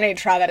 okay. I need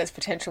to try that as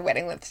potential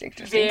wedding lipstick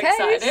just Very in case.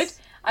 excited.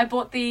 I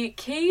bought the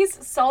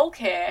Keys Soul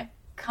Care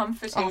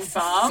Comforting Balm.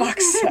 For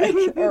fuck's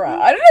sake. All right.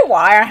 I don't know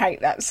why I hate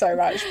that so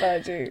much, but I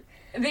do.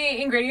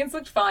 The ingredients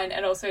looked fine,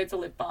 and also it's a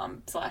lip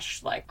balm /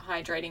 like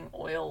hydrating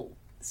oil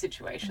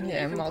situation.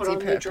 Yeah, that you can put on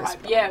the multi-purpose dry.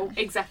 balm. Yeah,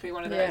 exactly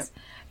one of Yeah. those.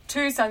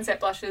 2 sunset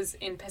blushes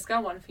in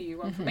Pesca, 1 for you,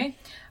 1 for me.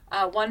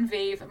 1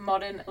 Vive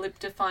Modern Lip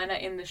Definer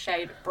in the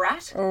shade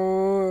Brat.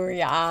 Oh,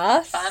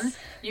 yes. Fun.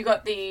 You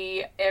got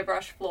the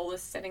Airbrush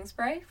Flawless Setting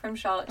Spray from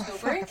Charlotte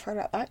Tilbury. I forgot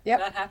about that. Yep.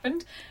 That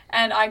happened.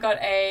 And I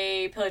got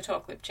a Pillow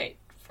Talk Lip Cheat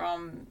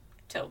from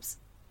Tilbs.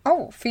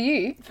 Oh, for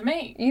you? For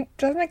me.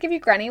 Doesn't that give you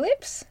granny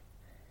lips?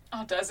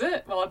 Oh, does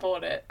it? Well, I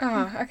bought it.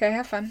 Oh, okay.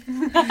 Have fun.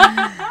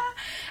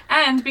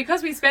 And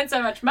because we spent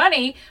so much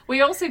money, we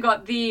also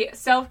got the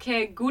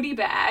self-care goodie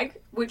bag,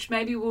 which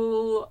maybe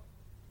we'll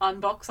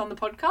unbox on the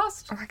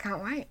podcast. Oh, I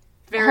can't wait.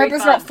 Very I hope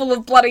it's fun. not full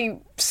of bloody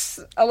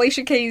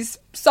Alicia Keys'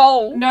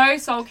 soul. No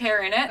soul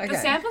care in it. The Okay.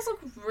 samples look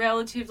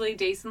relatively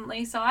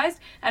decently sized.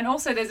 And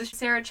also there's a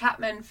Sarah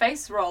Chapman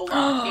face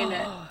roller in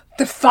it.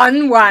 The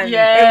fun one.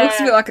 Yeah. It looks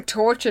a bit like a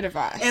torture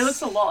device. It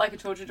looks a lot like a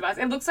torture device.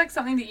 It looks like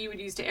something that you would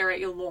use to aerate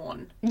your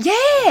lawn. Yeah.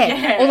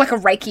 Yeah. Or like a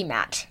Reiki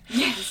mat.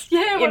 Yes.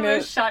 Yeah, one of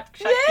those shark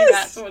Yes.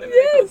 mats or whatever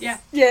they're called. Yeah.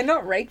 Yeah,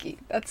 not Reiki.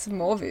 That's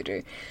more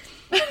voodoo.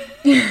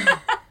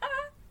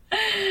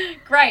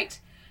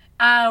 Great.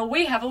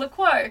 We have a Le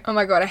Quo. Oh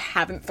my god, I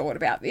haven't thought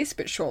about this,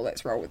 but sure,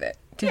 let's roll with it.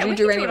 Did Yeah, you we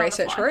do can any it on the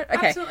research fly. for it?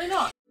 Okay. Absolutely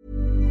not.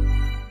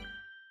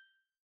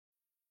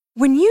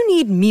 When you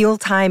need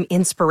mealtime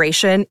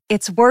inspiration,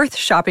 it's worth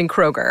shopping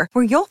Kroger,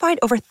 where you'll find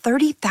over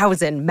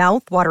 30,000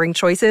 mouth-watering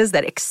choices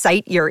that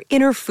excite your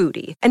inner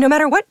foodie. And no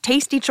matter what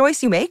tasty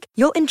choice you make,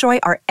 you'll enjoy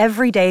our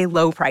everyday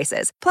low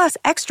prices, plus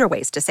extra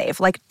ways to save,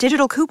 like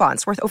digital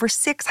coupons worth over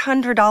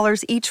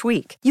 $600 each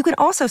week. You can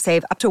also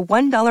save up to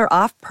 $1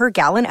 off per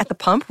gallon at the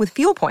pump with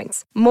fuel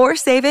points. More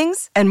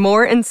savings and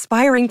more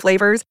inspiring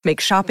flavors make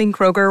shopping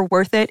Kroger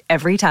worth it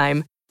every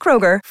time.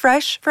 Kroger,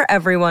 fresh for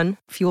everyone.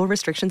 Fuel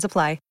restrictions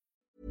apply.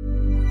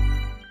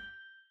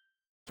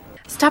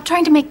 Stop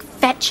trying to make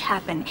fetch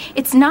happen.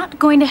 It's not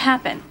going to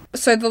happen.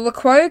 So the Le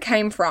Quo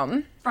came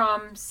from...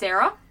 From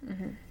Sarah,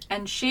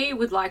 and she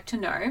would like to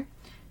know,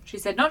 she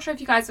said, not sure if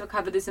you guys have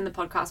covered this in the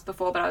podcast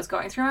before, but I was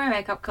going through my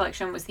makeup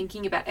collection and was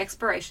thinking about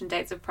expiration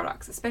dates of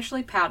products,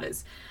 especially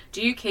powders.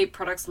 Do you keep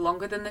products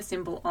longer than the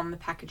symbol on the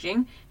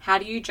packaging? How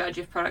do you judge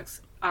if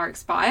products are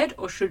expired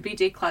or should be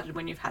decluttered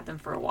when you've had them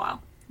for a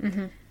while?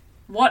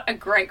 What a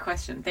great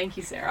question. Thank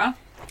you, Sarah.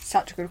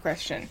 Such a good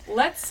question.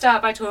 Let's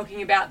start by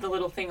talking about the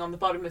little thing on the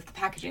bottom of the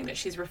packaging that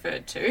she's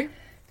referred to.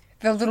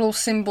 The little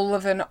symbol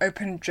of an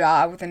open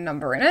jar with a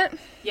number in it.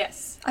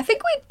 Yes. I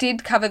think we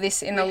did cover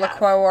this in a We Le have.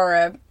 Quo or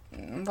a...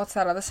 What's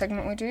that other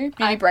segment we do?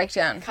 Beauty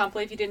Breakdown. Can't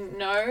believe you didn't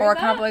know Or I that.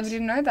 can't believe you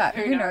didn't know that.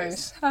 Who Who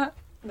knows? knows?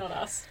 Not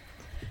us.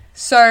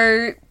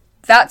 So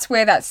that's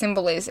where that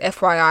symbol is.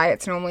 FYI,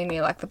 it's normally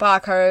near like the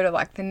barcode or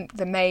like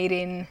the made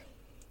in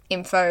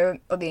info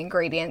or the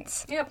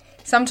ingredients. Yep.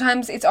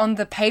 Sometimes it's on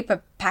the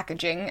paper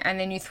packaging and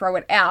then you throw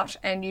it out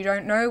and you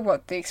don't know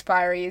what the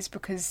expiry is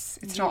because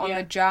it's not on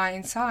Yeah. the jar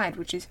inside,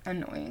 which is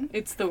annoying.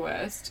 It's the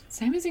worst.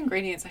 Same as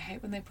ingredients. I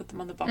hate when they put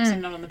them on the box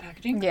and not on the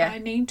packaging. Yeah. I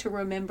need to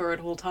remember at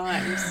all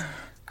times.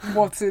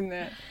 What's in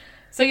there?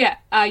 So yeah,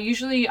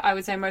 usually I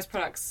would say most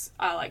products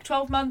are like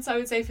 12 months, I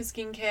would say, for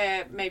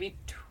skincare. Maybe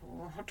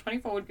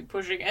 24 would be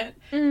pushing it.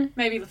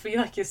 Maybe for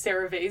like your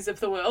CeraVes of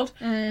the world.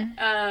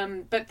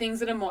 But things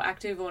that are more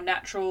active or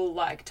natural,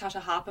 like Tata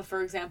Harper,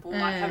 for example,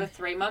 might have a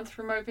 3-month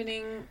from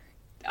opening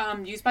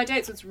use by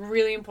date. So it's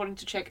really important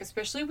to check,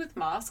 especially with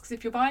masks.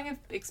 If you're buying an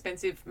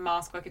expensive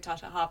mask like a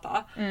Tata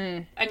Harper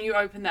and you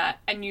open that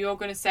and you're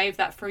going to save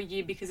that for a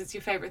year because it's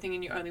your favourite thing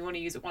and you only want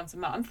to use it once a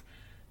month,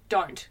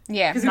 don't.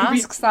 Yeah, 'Cause it'll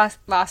be- masks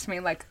last me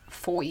like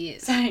 4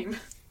 years. Same.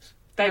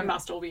 They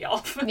must all be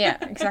off. Yeah,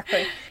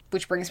 exactly.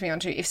 Which brings me on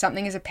to if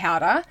something is a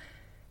powder,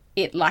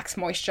 it lacks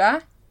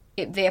moisture,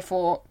 it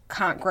therefore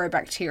can't grow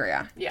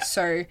bacteria. Yeah.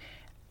 So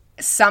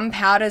some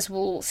powders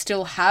will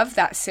still have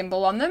that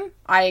symbol on them.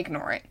 I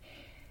ignore it.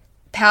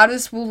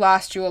 Powders will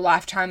last you a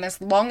lifetime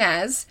as long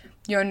as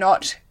you're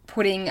not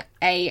putting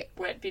a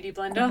Wet beauty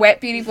blender.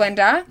 wet beauty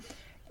blender,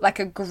 like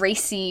a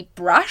greasy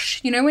brush.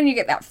 You know when you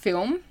get that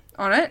film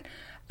on it?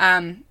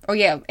 Or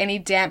yeah, any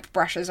damp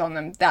brushes on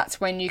them.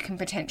 That's when you can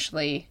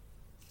potentially...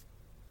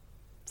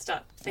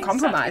 Things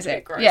compromise start to get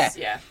it. Gross.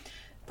 Yeah.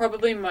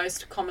 Probably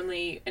most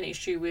commonly an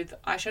issue with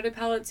eyeshadow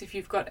palettes. If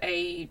you've got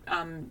a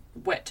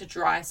wet to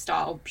dry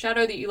style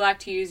shadow that you like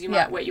to use, you might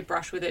Yeah. wet your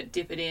brush with it,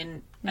 dip it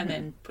in, and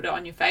then put it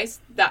on your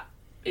face. That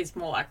is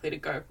more likely to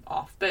go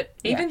off. But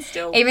even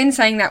still, Even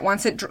saying that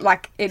once it Dries.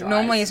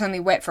 normally is only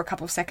wet for a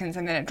couple of seconds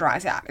and then it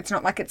dries out. It's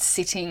not like it's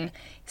sitting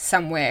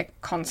somewhere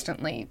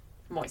constantly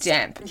moist.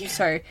 damp. Yeah.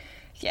 So,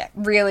 yeah,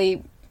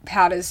 really,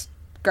 powders,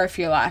 go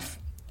for your life.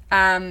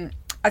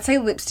 I'd say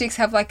lipsticks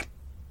have, like,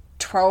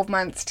 12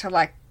 months to,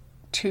 like,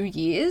 2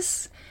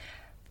 years.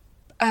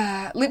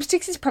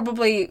 Lipsticks is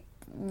probably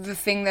the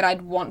thing that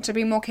I'd want to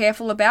be more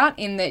careful about,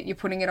 in that you're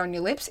putting it on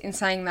your lips. In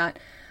saying that,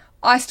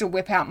 I still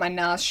whip out my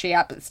NARS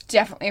She-Up. It's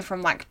definitely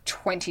from, like,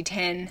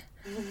 2010,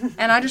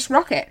 and I just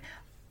rock it.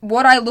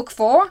 What I look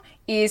for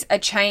is a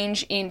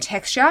change in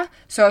texture.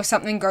 So if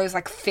something goes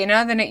like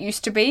thinner than it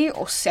used to be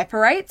or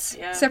separates.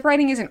 Yeah.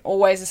 Separating isn't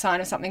always a sign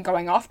of something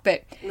going off,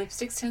 but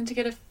Lipsticks tend to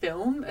get a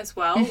film as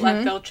well.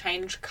 Like they'll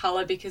change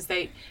colour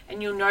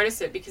and you'll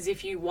notice it because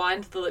if you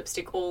wind the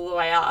lipstick all the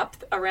way up,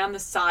 around the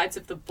sides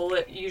of the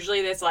bullet,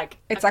 usually there's like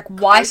it's like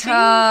whiter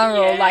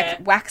or Yeah.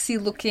 like waxy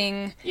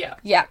looking. Yeah.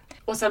 Yeah.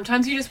 Or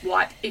sometimes you just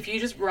if you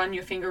just run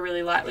your finger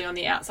really lightly on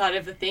the outside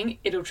of the thing,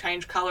 it'll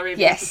change colour even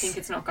if you think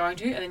it's not going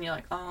to, and then you're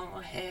like, oh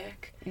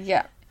heck.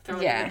 Yeah. Throw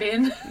it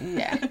in the bin.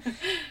 Yeah.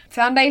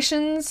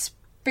 Foundations,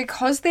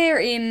 because they're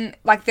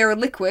a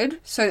liquid,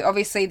 so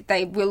obviously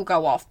they will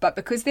go off, but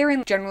because they're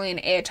in generally an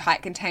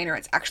airtight container,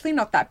 it's actually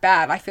not that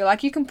bad. I feel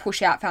like you can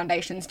push out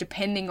foundations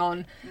depending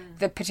on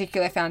the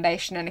particular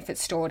foundation, and if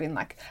it's stored in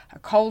like a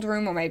cold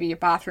room or maybe your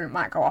bathroom, it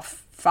might go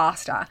off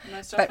faster.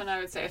 Most often I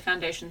would say a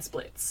foundation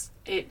splits.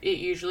 It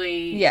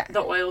usually, Yeah.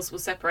 the oils will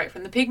separate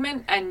from the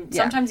pigment, and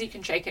sometimes you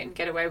can shake it and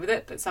get away with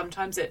it, but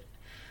sometimes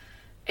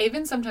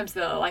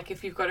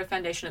if you've got a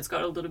foundation, it's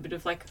got a little bit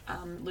of like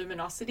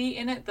luminosity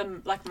in it.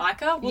 The like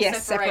mica will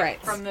separate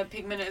separates from the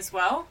pigment as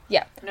well.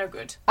 Yeah. No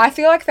good. I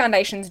feel like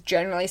foundations,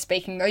 generally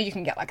speaking, though, you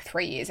can get like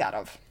 3 years out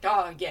of.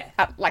 Oh yeah,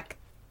 At I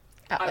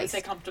would least.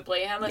 say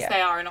comfortably, unless Yeah.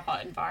 they are in a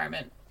hot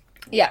environment.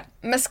 Yeah.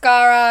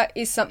 Mascara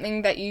is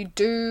something that you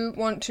do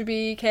want to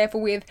be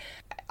careful with.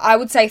 I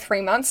would say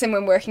 3 months, and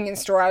when working in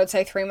store, I would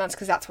say 3 months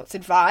because that's what's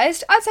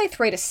advised. I'd say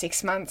 3 to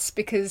 6 months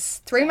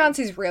because 3 months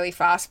is really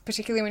fast,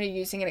 particularly when you're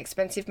using an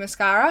expensive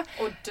mascara.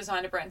 Or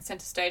designer brand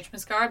Centre Stage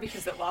mascara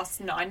because it lasts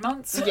 9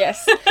 months.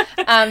 Yes.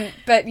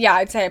 But yeah,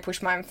 I'd say I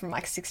push mine from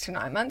like 6 to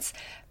 9 months.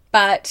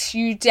 But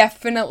you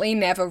definitely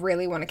never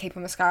really want to keep a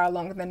mascara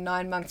longer than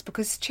 9 months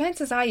because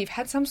chances are you've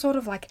had some sort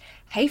of like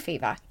hay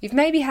fever. You've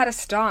maybe had a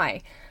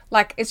sty.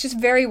 Like, it's just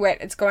very wet.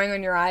 It's going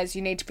on your eyes.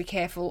 You need to be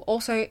careful.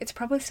 Also, it's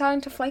probably starting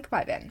to flake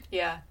by then.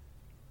 Yeah.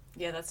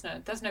 Yeah, that's no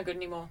good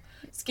anymore.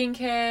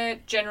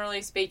 Skincare,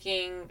 generally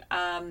speaking,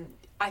 I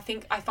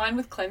find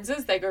with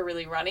cleansers, they go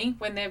really runny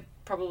when they're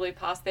probably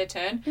past their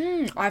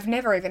turn. I've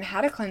never even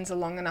had a cleanser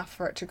long enough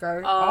for it to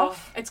go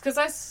off. It's because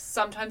I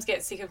sometimes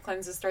get sick of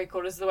cleansers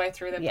 3/4 of the way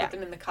through. They put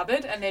them in the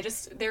cupboard, and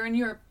they're in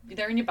your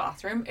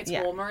bathroom. It's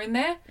warmer in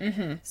there,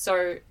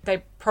 so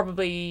they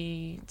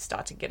probably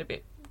start to get a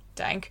bit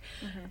dank.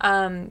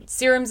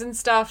 Serums and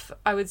stuff,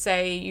 I would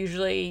say,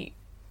 usually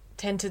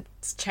tend to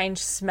change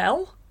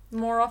smell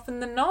more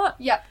often than not.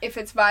 Yep, if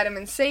it's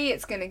vitamin C,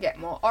 it's going to get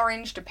more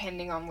orange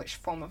depending on which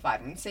form of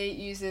vitamin C it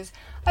uses.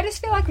 I just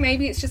feel like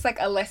maybe it's just like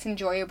a less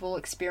enjoyable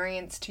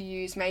experience to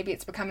use. Maybe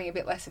it's becoming a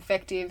bit less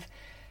effective.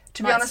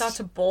 To be honest, start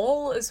to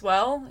ball as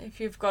well if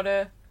you've got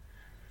I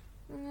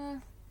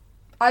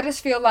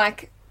just feel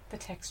like the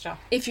texture.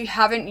 if you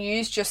haven't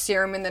used your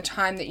serum in the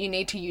time that you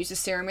need to use a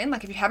serum in,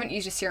 like if you haven't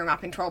used a serum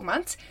up in 12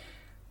 months,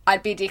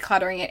 I'd be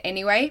decluttering it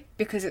anyway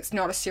because it's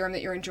not a serum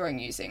that you're enjoying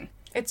using.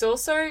 It's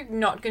also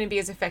not going to be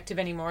as effective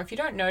anymore. If you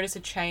don't notice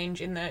a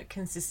change in the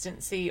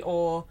consistency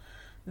or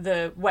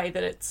the way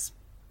that it's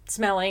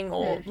smelling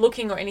or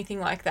looking or anything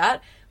like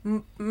that,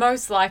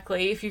 most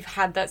likely if you've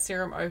had that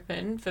serum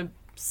open for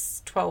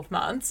 12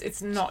 months,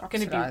 it's not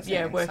going to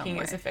be working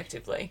as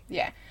effectively.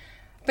 Yeah.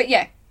 But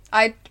yeah,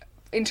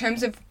 in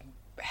terms of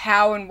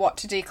how and what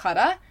to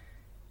declutter,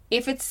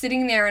 if it's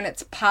sitting there and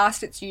it's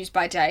past its use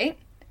by date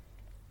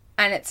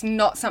and it's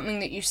not something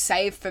that you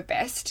save for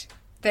best,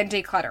 then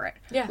declutter it.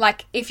 Yeah.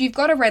 Like, if you've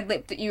got a red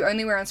lip that you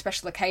only wear on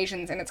special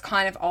occasions and it's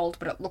kind of old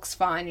but it looks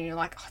fine and you're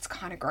like, oh, it's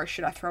kind of gross,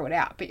 should I throw it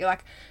out? But you're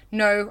like,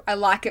 no, I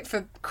like it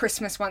for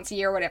Christmas once a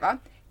year or whatever,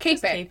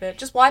 keep it.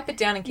 Just wipe it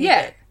down and keep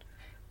it.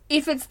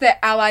 If it's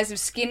the Allies of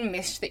Skin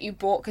mist that you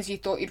bought because you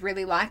thought you'd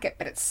really like it,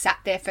 but it's sat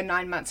there for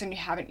 9 months and you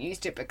haven't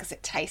used it because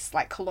it tastes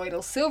like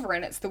colloidal silver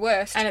and it's the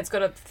worst. And it's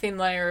got a thin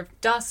layer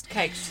of dust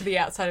caked to the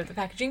outside of the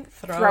packaging,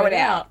 throw it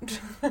out.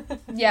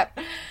 Yep.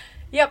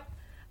 Yep.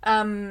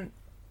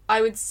 I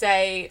would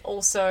say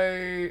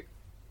also,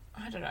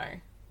 I don't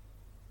know.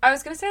 I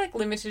was going to say like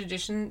limited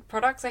edition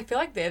products. I feel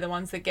like they're the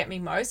ones that get me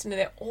most, and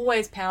they're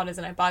always powders,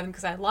 and I buy them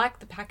because I like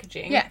the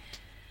packaging. Yeah.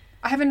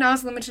 I have a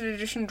NARS limited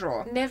edition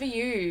drawer. Never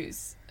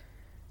use.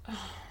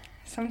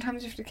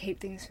 Sometimes you have to keep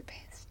things for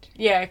best.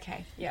 Yeah,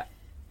 okay, yeah.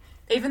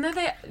 Even though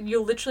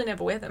you'll literally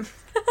never wear them.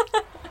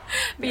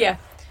 But yeah.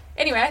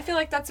 Anyway, I feel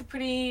like that's a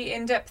pretty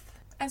in-depth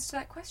answer to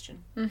that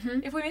question. Mm-hmm.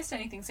 If we missed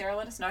anything, Sarah,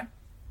 let us know.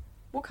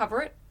 We'll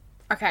cover it.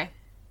 Okay.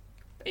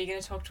 Are you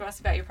going to talk to us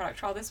about your product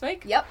trial this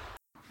week? Yep.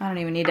 I don't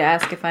even need to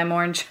ask if I'm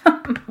orange. I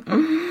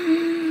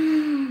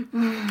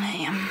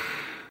am.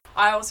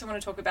 I also want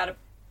to talk about a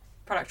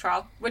product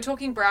trial. We're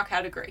talking brow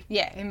category.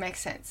 Yeah, it makes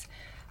sense.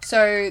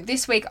 So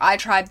this week I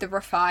tried the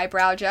Refi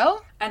Brow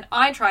Gel. And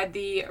I tried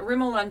the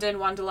Rimmel London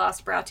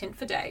Wonderlast Brow Tint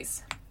for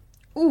Days.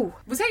 Ooh.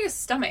 Was that your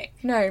stomach?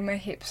 No, my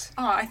hips.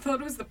 Oh, I thought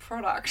it was the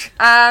product.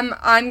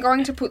 I'm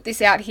going to put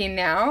this out here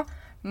now.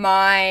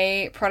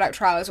 My product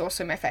trial is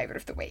also my favourite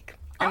of the week.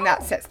 And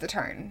that sets the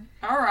tone.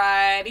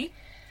 Alrighty.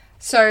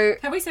 So...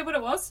 Have we said what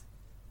it was?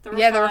 The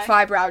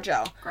Refi Brow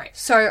Gel. Great.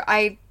 So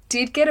I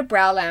did get a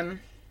brow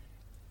lamb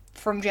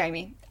from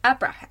Jamie at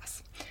Brow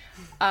House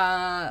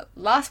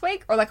last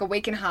week or like a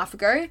week and a half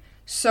ago.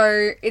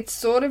 So it's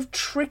sort of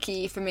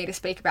tricky for me to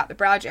speak about the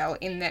brow gel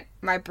in that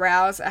my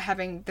brows are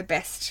having the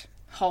best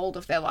hold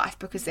of their life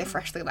because they're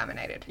freshly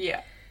laminated.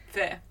 Yeah,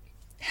 fair.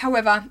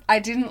 However, I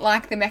didn't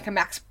like the Mecca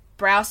Max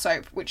brow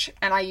soap,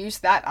 and I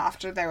used that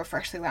after they were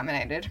freshly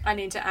laminated. I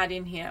need to add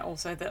in here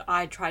also that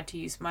I tried to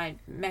use my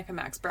Mecca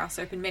Max brow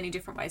soap in many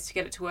different ways to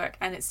get it to work,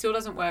 and it still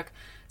doesn't work.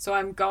 So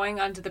I'm going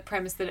under the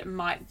premise that it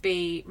might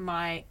be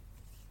my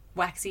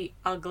waxy,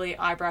 ugly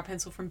eyebrow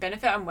pencil from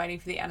Benefit. I'm waiting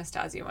for the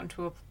Anastasia one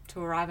to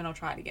arrive, and I'll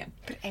try it again.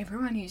 But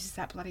everyone uses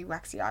that bloody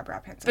waxy eyebrow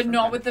pencil. But from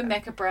not Benefit. with the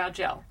Mecca brow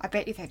gel. I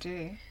bet you they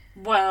do.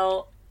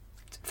 Well,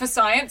 for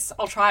science,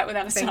 I'll try it with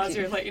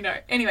Anastasia and let you know.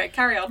 Anyway,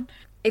 carry on.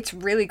 It's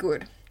really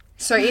good.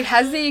 So it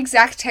has the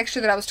exact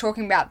texture that I was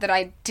talking about that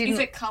I didn't... Is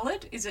it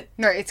coloured? Is it...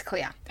 No, it's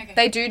clear. Okay.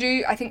 They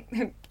do, I think...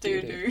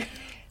 Do.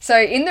 So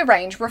in the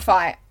range,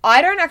 Refi,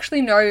 I don't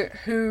actually know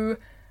who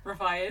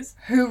Refi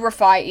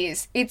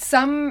is. It's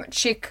some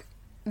chick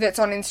that's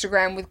on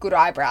Instagram with good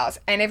eyebrows,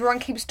 and everyone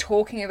keeps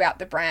talking about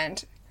the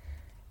brand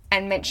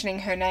and mentioning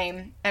her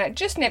name, and it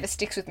just never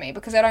sticks with me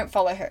because I don't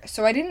follow her.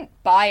 So I didn't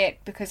buy it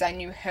because I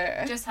knew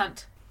her. Just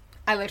hunt.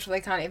 I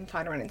literally can't even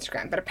find her on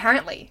Instagram, but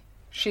apparently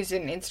she's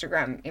an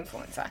Instagram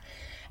influencer.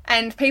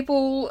 And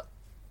people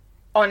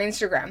on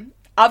Instagram,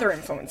 other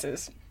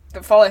influencers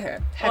that follow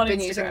her, have been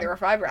using the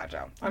Refi Brow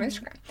Gel on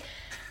Instagram.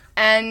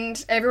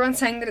 And everyone's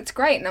saying that it's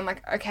great. And I'm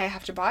like, okay, I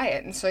have to buy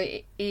it. And so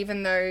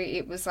even though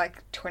it was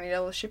like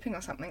 $20 shipping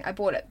or something, I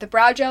bought it. The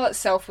brow gel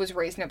itself was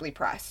reasonably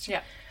priced.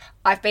 Yeah.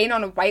 I've been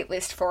on a wait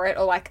list for it,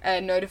 or like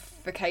a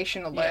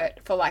notification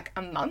alert for like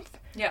a month.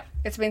 Yeah.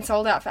 It's been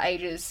sold out for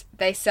ages.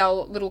 They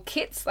sell little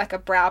kits, like a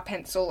brow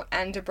pencil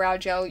and a brow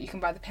gel. You can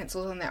buy the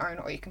pencils on their own,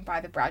 or you can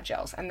buy the brow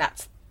gels, and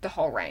that's the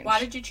whole range.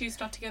 Why did you choose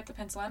not to get the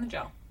pencil and the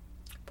gel?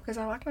 Because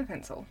I like my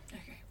pencil.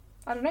 Okay.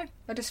 I don't know.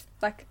 I just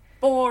like...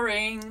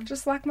 Boring.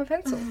 Just like my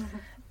pencil.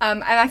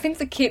 And I think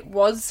the kit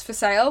was for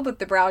sale, but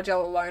the brow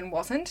gel alone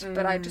wasn't.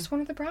 But I just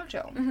wanted the brow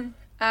gel.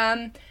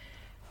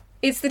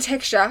 It's the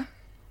texture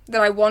that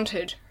I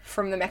wanted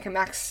from the Mecca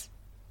Max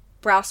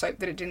brow soap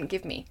that it didn't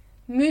give me.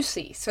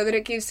 Moussey, so that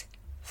it gives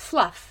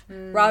fluff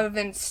rather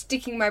than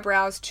sticking my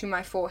brows to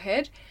my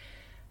forehead.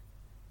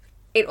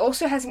 It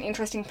also has an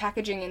interesting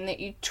packaging in that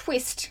you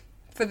twist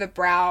for the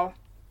brow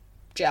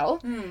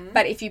gel,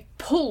 but if you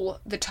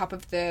pull the top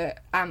of the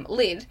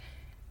lid,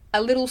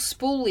 a little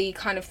spoolie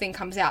kind of thing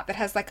comes out that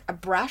has like a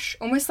brush,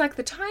 almost like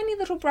the tiny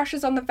little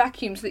brushes on the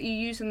vacuums that you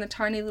use in the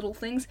tiny little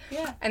things.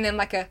 Yeah. And then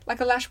like a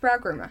lash brow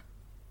groomer.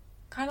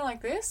 Kind of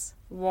like this?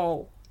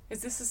 Whoa.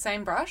 Is this the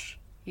same brush?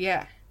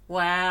 Yeah.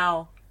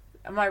 Wow.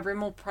 My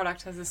Rimmel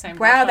product has the same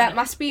brush Wow, on that it.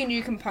 must be a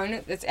new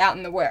component that's out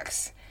in the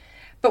works.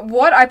 But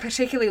what I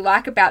particularly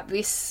like about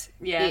this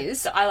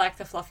is I like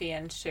the fluffy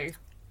end too.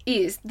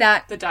 Is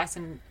that The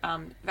Dyson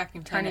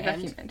vacuum tiny cleaner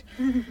vacuum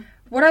end.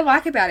 What I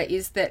like about it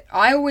is that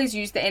I always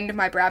use the end of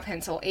my brow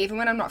pencil, even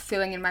when I'm not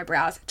filling in my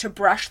brows, to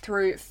brush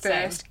through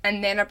first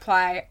and then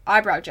apply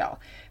eyebrow gel.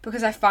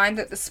 Because I find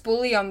that the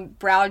spoolie on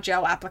brow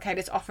gel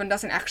applicators often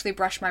doesn't actually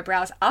brush my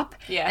brows up.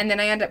 Yeah. And then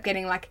I end up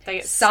getting like They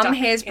get some stuck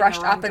hairs in the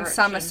brushed wrong up and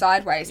some are direction.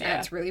 sideways. And Yeah.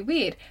 it's really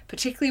weird.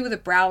 Particularly with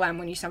a brow lamb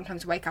when you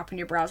sometimes wake up and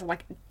your brows are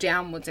like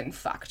downwards and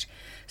fucked.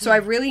 So I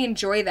really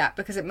enjoy that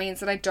because it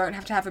means that I don't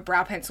have to have a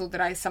brow pencil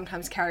that I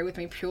sometimes carry with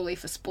me purely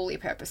for spoolie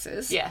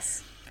purposes.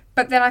 Yes.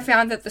 But then I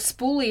found that the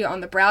spoolie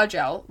on the brow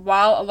gel,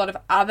 while a lot of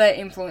other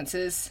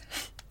influencers,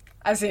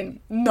 as in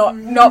not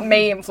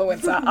me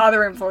influencer, other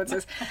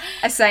influencers,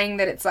 are saying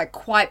that it's like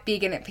quite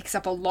big and it picks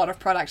up a lot of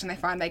product and they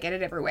find they get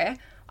it everywhere,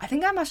 I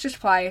think I must just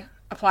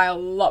apply a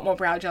lot more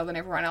brow gel than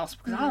everyone else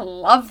because I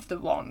love the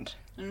wand.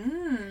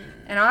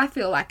 And I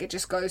feel like it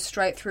just goes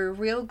straight through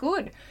real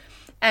good.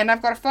 And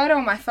I've got a photo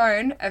on my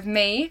phone of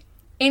me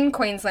in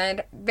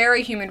Queensland,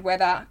 very humid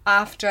weather,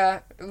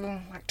 after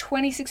like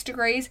 26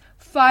 degrees,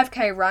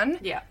 5k run,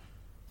 Yeah.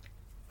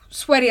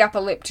 sweaty upper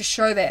lip to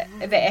show the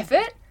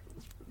effort.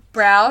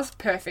 Brows,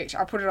 perfect.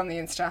 I'll put it on the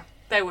Insta.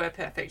 They were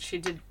perfect. She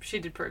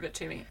did prove it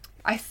to me.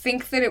 I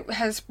think that it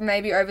has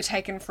maybe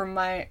overtaken from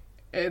my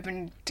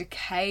Urban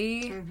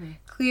Decay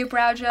clear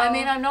brow gel. I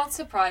mean, I'm not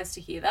surprised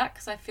to hear that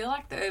because I feel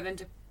like the Urban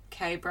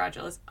Decay brow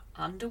gel is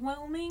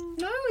underwhelming.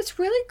 No, it's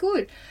really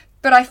good.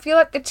 But I feel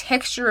like the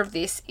texture of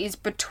this is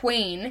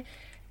between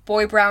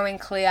Boy Browing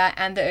Clear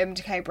and the Urban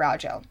Decay brow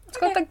gel. It's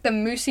got like the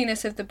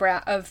moussiness of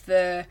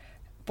the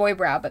Boy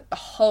Brow, but the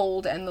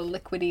hold and the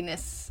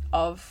liquidiness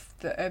of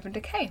the Urban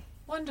Decay.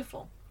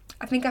 Wonderful.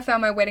 I think I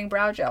found my wedding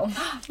brow gel.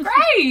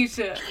 Great!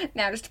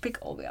 Now just to pick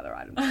all the other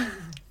items.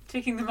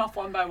 Ticking them off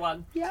one by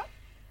one. Yeah.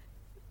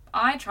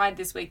 I tried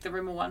this week the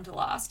Rimmel One to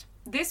Last.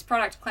 This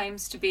product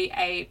claims to be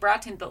a brow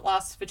tint that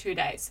lasts for 2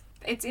 days.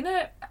 It's in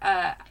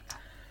a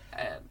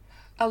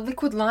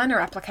liquid liner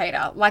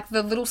applicator, like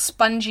the little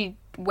spongy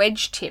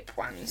wedge tip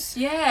ones.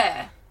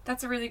 Yeah,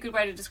 that's a really good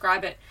way to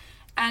describe it.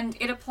 And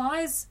it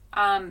applies,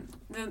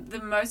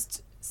 the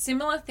most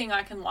similar thing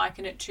I can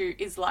liken it to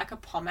is like a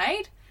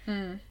pomade,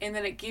 in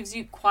that it gives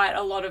you quite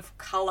a lot of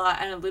colour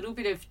and a little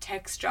bit of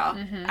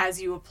texture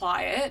as you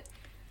apply it.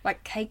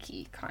 Like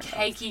cakey,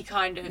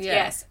 kind of. Yeah.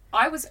 Yes.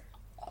 I was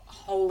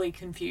wholly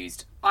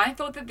confused. I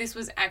thought that this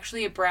was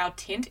actually a brow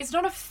tint. It's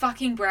not a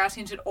fucking brow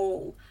tint at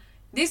all.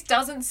 This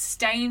doesn't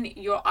stain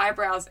your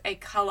eyebrows a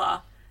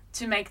colour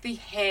to make the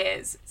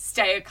hairs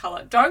stay a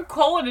colour. Don't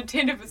call it a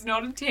tint if it's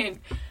not a tint.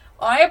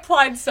 I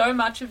applied so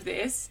much of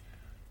this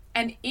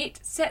and it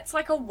sets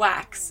like a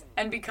wax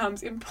and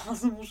becomes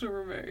impossible to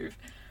remove.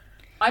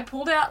 I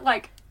pulled out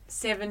like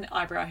 7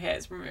 eyebrow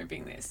hairs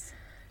removing this.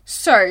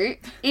 So,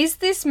 is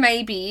this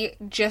maybe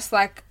just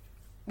like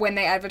when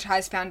they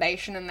advertise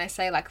foundation and they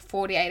say like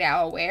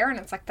 48-hour wear, and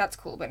it's like, that's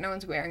cool, but no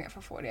one's wearing it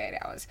for 48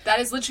 hours. That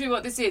is literally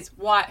what this is.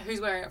 Why?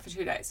 Who's wearing it for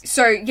 2 days?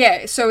 So,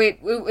 yeah, so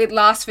it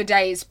lasts for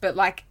days, but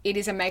like it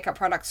is a makeup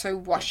product, so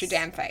wash your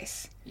damn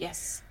face.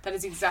 Yes, that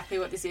is exactly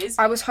what this is.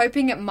 I was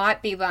hoping it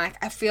might be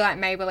like, I feel like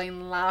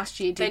Maybelline last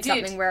year did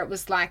something where it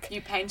was like...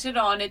 You paint it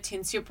on, it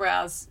tints your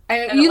brows.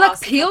 And you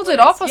like peeled it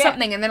off or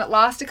something, and then it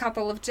lasts a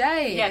couple of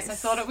days. Yes, I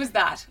thought it was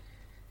that.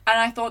 And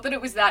I thought that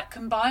it was that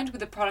combined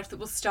with a product that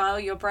will style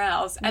your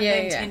brows and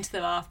then tint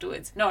them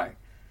afterwards. No,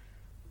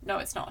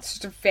 it's not. It's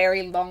just a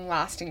very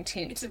long-lasting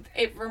tint.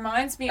 It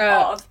reminds me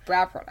of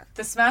brow product.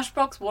 The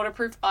Smashbox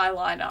waterproof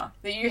eyeliner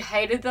that you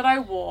hated that I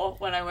wore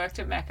when I worked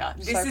at Mecca.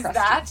 This is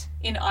that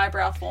in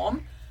eyebrow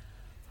form.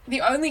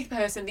 The only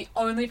person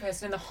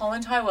in the whole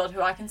entire world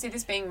who I can see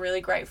this being really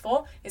great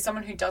for is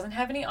someone who doesn't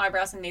have any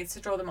eyebrows and needs to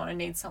draw them on and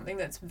needs something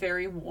that's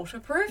very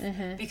waterproof,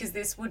 because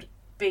this would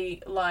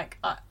be like...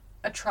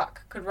 a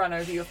truck could run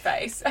over your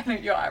face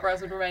and your eyebrows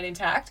would remain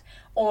intact,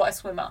 or a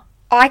swimmer.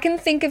 I can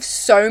think of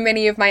so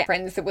many of my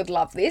friends that would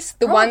love this.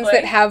 The ones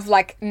that have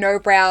like no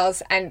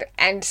brows and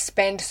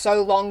spend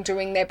so long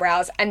doing their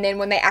brows, and then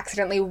when they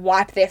accidentally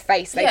wipe their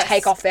face, they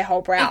take off their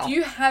whole brow. If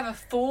you have a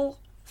full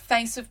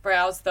face of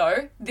brows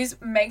though, this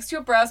makes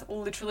your brows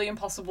literally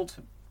impossible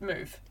to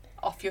move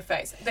off your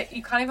face. That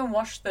you can't even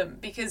wash them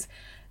because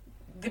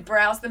the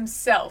brows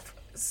themselves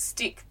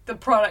stick the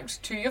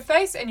product to your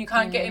face and you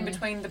can't get in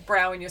between the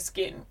brow and your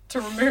skin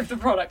to remove the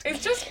product.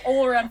 It's just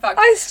all around fuck.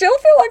 I still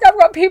feel like I've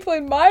got people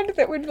in mind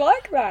that would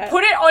like that.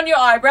 Put it on your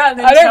eyebrow and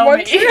then I don't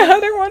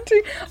want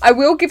to. I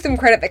will give them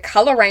credit. The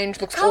colour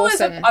range looks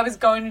awesome. I was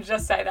going to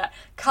just say that.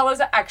 Colours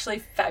are actually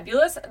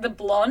fabulous. The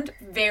blonde,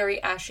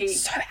 very ashy.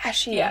 So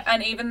ashy. Yeah,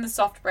 and even the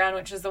soft brown,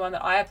 which is the one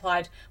that I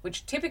applied,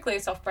 which typically a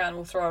soft brown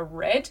will throw a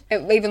red.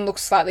 It even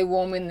looks slightly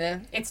warm in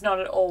the... It's not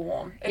at all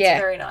warm. It's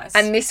very nice.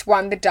 And this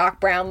one, the dark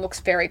brown,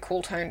 looks very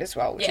cool toned as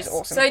well, which is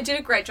awesome. So they did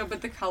a great job with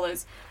the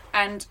colours,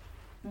 and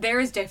there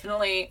is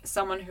definitely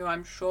someone who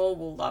I'm sure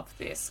will love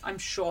this. I'm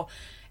sure.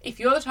 If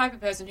you're the type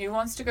of person who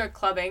wants to go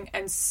clubbing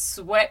and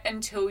sweat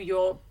until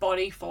your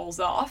body falls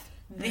off,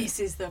 this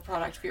is the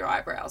product for your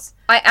eyebrows.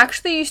 I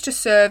actually used to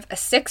serve a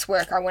sex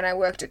worker when I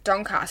worked at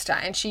Doncaster,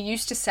 and she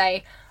used to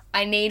say,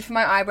 I need for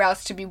my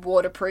eyebrows to be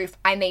waterproof.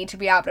 I need to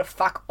be able to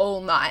fuck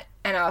all night.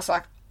 And I was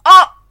like,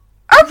 oh,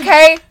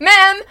 okay,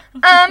 ma'am,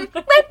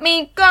 let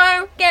me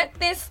go get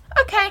this.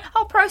 Okay,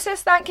 I'll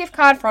process that gift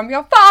card from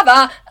your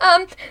father.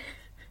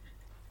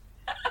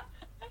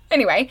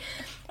 Anyway,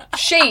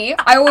 I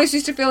always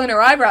used to fill in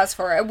her eyebrows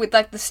for her with,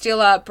 like, the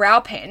Stila brow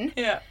pen.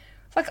 Yeah.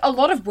 It's, like, a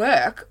lot of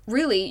work.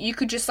 Really, you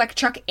could just, like,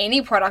 chuck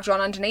any product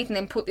on underneath and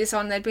then put this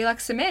on, they'd be like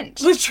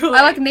cement. Literally.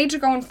 I, like, need to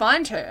go and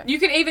find her. You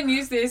could even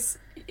use this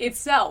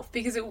itself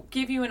because it will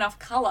give you enough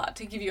colour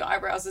to give you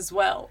eyebrows as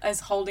well as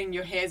holding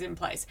your hairs in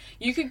place.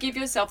 You could give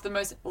yourself the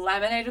most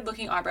laminated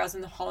looking eyebrows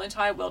in the whole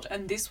entire world,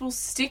 and this will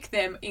stick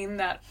them in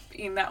that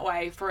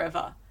way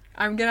forever.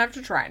 I'm going to have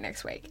to try it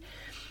next week.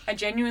 I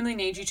genuinely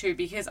need you to,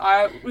 because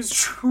I was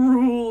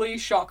truly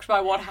shocked by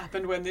what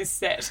happened when this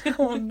set.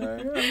 Oh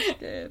no, I'm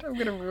scared. I'm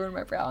going to ruin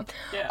my brow.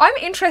 Yeah. I'm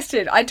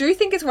interested. I do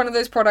think it's one of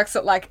those products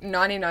that like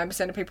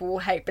 99% of people will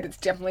hate, but it's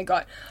definitely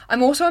got...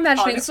 I'm also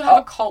imagining... this will have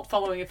a cult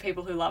following of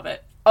people who love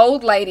it.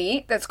 Old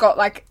lady that's got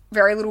like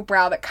very little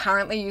brow that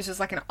currently uses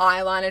like an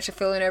eyeliner to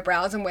fill in her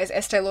brows and wears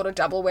Estee Lauder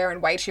double wear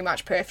and way too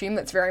much perfume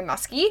that's very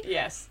musky.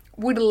 Yes.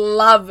 Would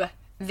love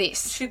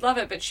this. She'd love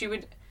it, but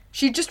she'd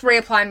just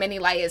reapply many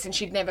layers and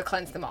she'd never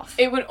cleanse them off.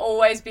 It would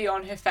always be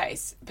on her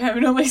face,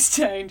 permanently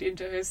stained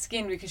into her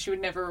skin because she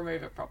would never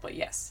remove it properly,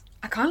 yes.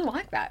 I kind of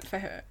like that for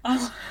her.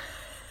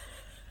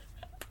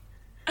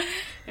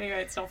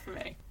 Anyway, it's not for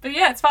me. But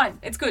yeah, it's fine.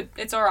 It's good.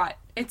 It's alright.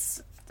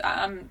 It's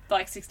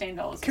like $16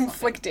 or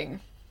conflicting. Something.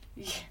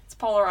 Yeah, it's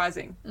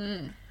polarising.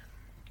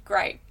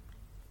 Great.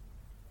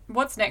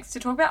 What's next to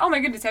talk about? Oh my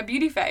goodness, our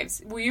beauty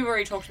faves. Well, you've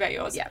already talked about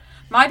yours. Yeah.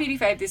 My beauty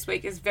fave this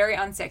week is very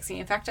unsexy.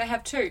 In fact, I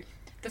have two.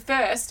 The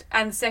first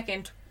and the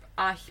second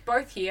are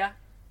both here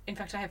In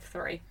fact, I have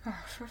 3. Oh,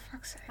 for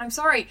fuck's sake. I'm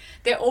sorry.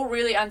 They're all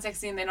really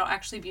unsexy and they're not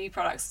actually beauty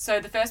products. So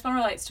the first one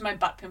relates to my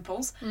butt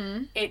pimples.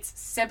 It's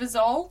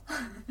Sebazole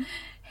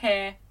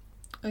hair.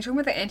 Are you talking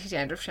about the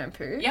anti-dandruff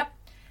shampoo? Yep.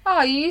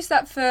 Oh, you use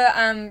that for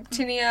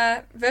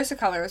tinea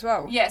versicolor as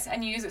well? Yes,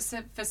 and you use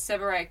it for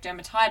seborrheic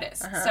dermatitis.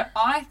 So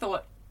I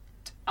thought,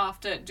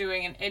 after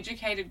doing an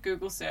educated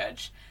Google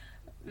search,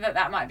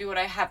 that might be what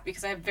I have,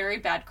 because I have very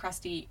bad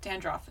crusty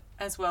dandruff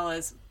as well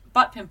as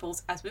butt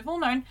pimples, as we've all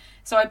known.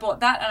 So I bought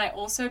that, and I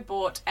also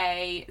bought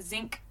a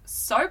zinc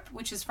soap,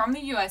 which is from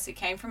the US. It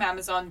came from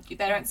Amazon. They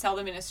don't sell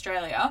them in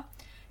Australia.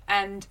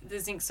 And the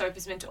zinc soap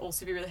is meant to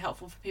also be really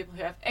helpful for people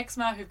who have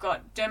eczema, who've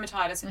got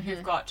dermatitis, and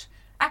who've got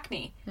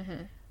acne.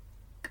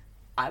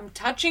 I'm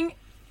touching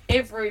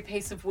every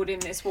piece of wood in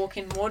this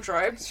walk-in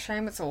wardrobe. It's a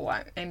shame it's all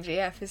like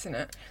MGF, isn't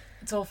it?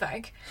 It's all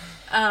fake.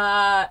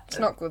 It's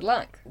not good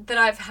luck. That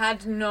I've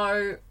had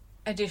no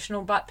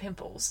additional butt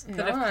pimples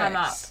that have come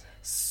up.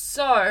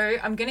 So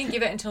I'm going to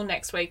give it until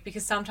next week,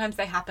 because sometimes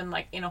they happen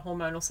like in a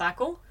hormonal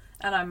cycle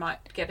and I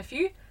might get a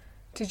few.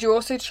 Did you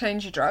also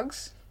change your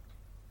drugs?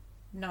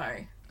 No.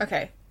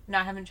 Okay. No,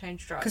 I haven't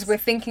changed drugs. Because we're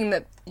thinking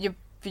that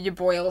your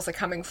boils are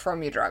coming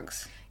from your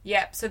drugs.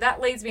 Yep. So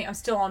that leads me. I'm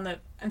still on the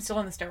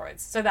steroids.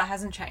 So that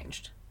hasn't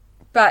changed.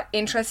 But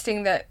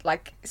interesting that,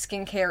 like,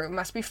 skincare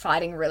must be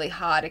fighting really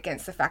hard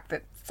against the fact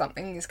that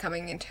something is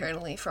coming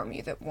internally from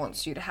you that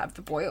wants you to have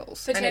the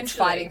boils. And it's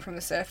fighting from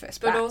the surface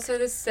But back. also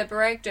the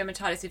seborrheic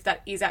dermatitis, if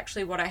that is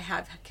actually what I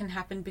have, can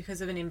happen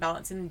because of an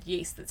imbalance in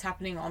yeast that's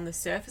happening on the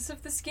surface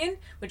of the skin,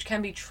 which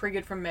can be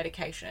triggered from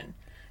medication.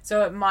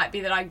 So it might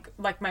be that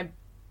my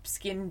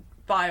skin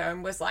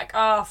biome was like,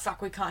 oh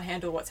fuck, we can't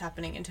handle what's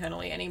happening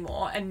internally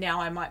anymore, and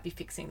now I might be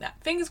fixing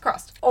that. Fingers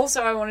crossed.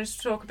 Also, I wanted to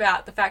talk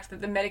about the fact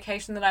that the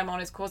medication that I'm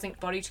on is causing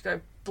body to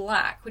go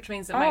black, which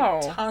means that my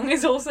tongue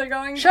is also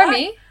going Show black.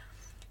 me.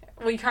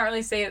 We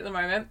can't see it at the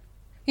moment.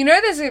 You know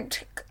there's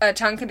a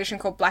tongue condition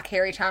called black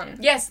hairy tongue?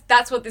 Yes,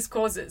 that's what this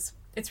causes.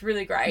 It's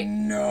really great.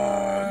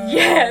 No.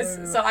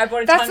 Yes. So I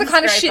bought a That's tongue the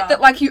kind of scraper. shit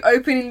that, like, you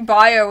open in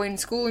bio in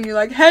school and you're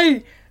like,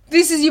 hey,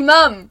 this is your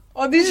mum,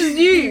 or this is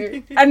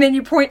you. And then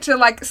you point to,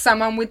 like,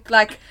 someone with,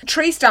 like,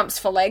 tree stumps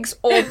for legs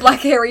or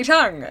black hairy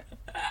tongue.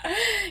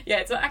 Yeah,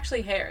 it's not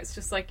actually hair. It's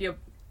just like your...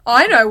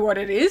 I know what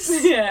it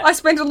is. Yeah. I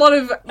spent a lot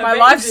of my bet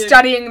life you did.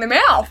 studying the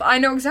mouth. I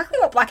know exactly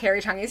what black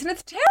hairy tongue is, and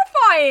it's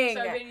terrifying.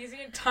 So I've been using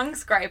a tongue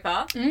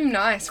scraper.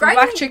 Nice. From Great.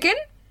 Black Chicken?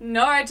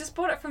 No, I just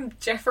bought it from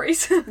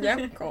Jeffrey's. Yeah,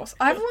 of course.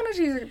 I've wanted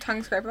to use a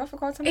tongue scraper for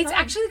quite some time. It's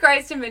actually the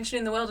greatest invention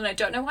in the world, and I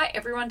don't know why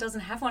everyone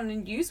doesn't have one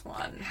and use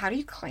one. How do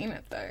you clean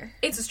it, though?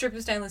 It's a strip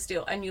of stainless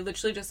steel, and you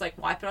literally just,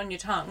 like, wipe it on your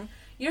tongue.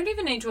 You don't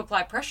even need to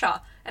apply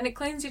pressure, and it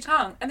cleans your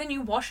tongue. And then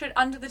you wash it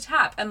under the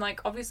tap. And,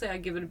 like, obviously I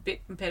give it a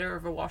bit better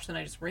of a wash than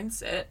I just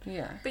rinse it.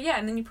 Yeah. But, yeah,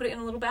 and then you put it in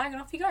a little bag,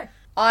 and off you go.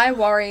 I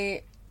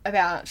worry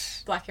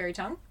about... Black hairy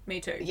tongue?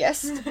 Me too.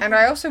 Yes. And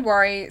I also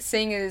worry,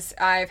 seeing as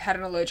I've had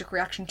an allergic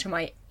reaction to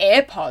my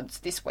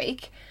AirPods this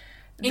week...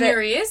 In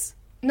your ears?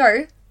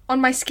 No,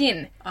 on my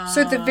skin.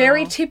 So the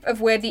very tip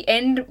of where the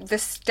end, the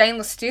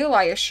stainless steel,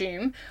 I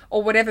assume,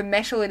 or whatever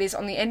metal it is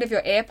on the end of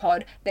your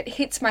AirPod that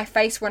hits my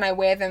face when I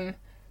wear them,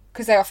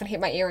 because they often hit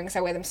my earrings,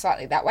 I wear them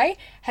slightly that way,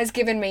 has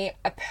given me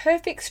a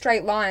perfect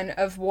straight line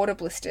of water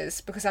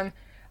blisters, because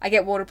I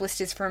get water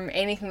blisters from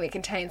anything that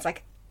contains,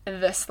 like,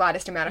 the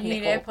slightest amount of You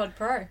need nickel. AirPod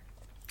Pro.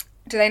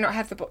 Do they not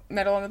have the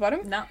metal on the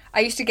bottom? No.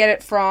 I used to get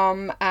it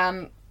from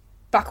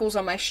buckles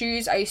on my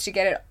shoes. I used to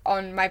get it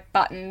on my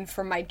button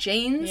from my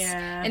jeans.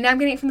 Yeah. And now I'm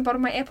getting it from the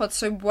bottom of my AirPods.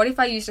 So what if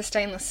I used a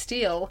stainless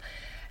steel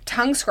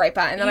tongue scraper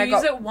and then You I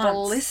use got it once.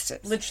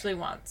 blisters? Literally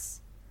once.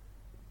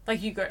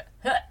 Like, you go,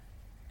 huh,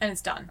 and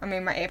it's done. I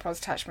mean, my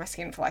AirPods touch my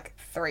skin for like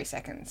 3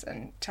 seconds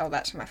and tell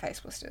that to my face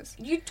blisters.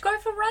 You go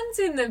for runs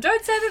in them.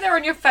 Don't say that they're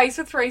on your face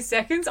for 3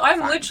 seconds.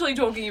 I'm literally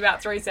talking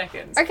about 3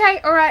 seconds. Okay,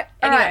 alright.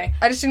 Anyway.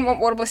 I just didn't want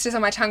water blisters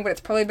on my tongue, but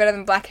it's probably better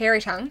than black hairy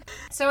tongue.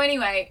 So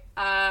anyway,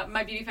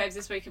 my beauty faves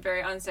this week are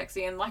very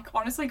unsexy, and, like,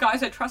 honestly,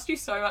 guys, I trust you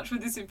so much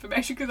with this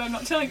information because I'm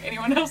not telling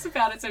anyone else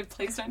about it, so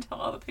please don't tell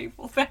other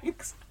people.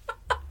 Thanks.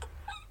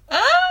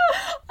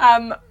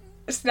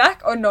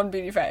 Snack or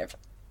non-beauty fave?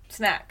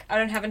 Snack. I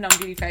don't have a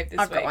non-beauty fave this week.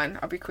 I've got one.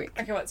 I'll be quick.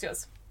 Okay, what's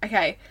yours?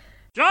 Okay.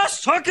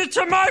 Just hook it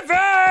to my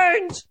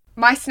veins!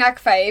 My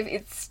snack fave,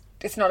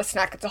 it's not a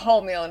snack, it's a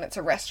whole meal and it's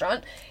a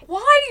restaurant.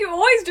 Why do you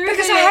always do this?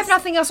 Because I have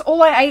nothing else.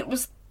 All I ate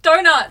was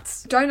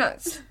Donuts.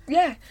 donuts.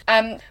 Yeah.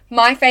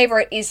 My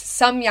favourite is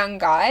Some Young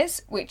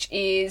Guys, which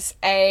is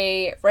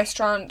a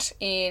restaurant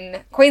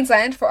in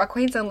Queensland for our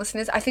Queensland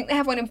listeners. I think they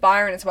have one in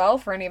Byron as well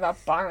for any of our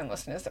Byron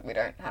listeners that we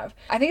don't have.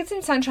 I think it's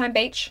in Sunshine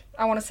Beach,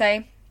 I want to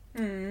say.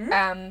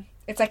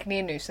 It's like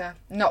near Noosa,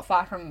 not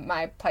far from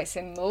my place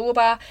in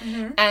Mooloolaba.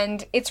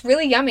 And it's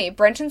really yummy.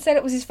 Brenton said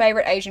it was his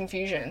favourite Asian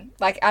fusion.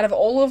 Like, out of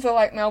all of the,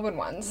 like, Melbourne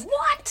ones.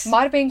 What?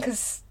 Might have been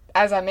because,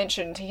 as I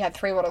mentioned, he had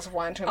 3 bottles of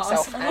wine to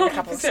himself so and a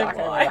couple of so sake.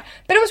 why?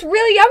 But it was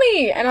really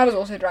yummy. And I was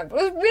also drunk. But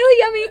it was really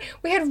yummy.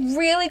 We had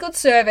really good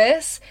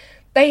service.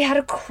 They had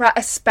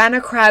a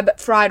spanner crab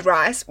fried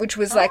rice, which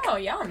was like Oh,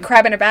 yum.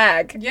 crab in a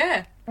bag.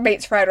 Yeah.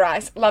 meets fried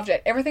rice. Loved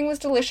it. Everything was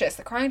delicious.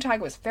 The Crying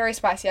Tiger was very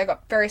spicy. I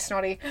got very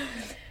snotty.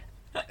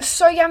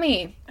 So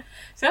yummy.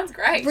 Sounds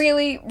great.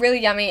 Really, really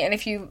yummy. And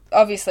if you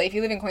live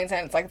in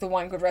Queensland, it's like the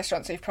one good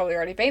restaurant, so you've probably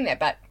already been there.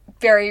 But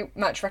very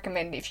much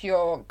recommend if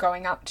you're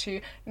going up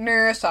to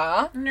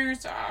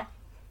Noosa.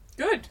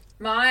 Good.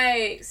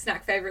 My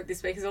snack favourite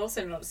this week is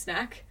also not a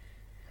snack.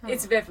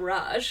 It's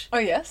beverage. Oh,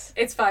 yes?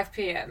 It's 5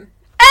 p.m.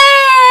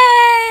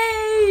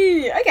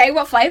 Hey! Okay,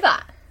 what flavour?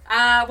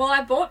 Well,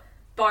 I bought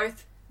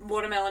both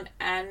watermelon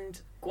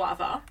and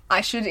guava.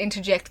 I should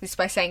interject this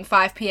by saying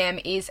 5 p.m.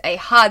 is a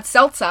hard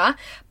seltzer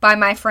by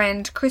my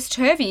friend Chris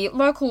Turvey,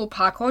 local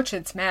Park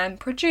Orchards man,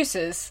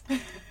 produces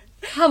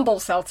humble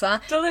seltzer.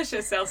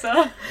 Delicious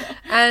seltzer.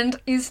 And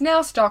is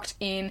now stocked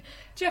in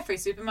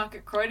Jeffrey's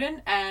Supermarket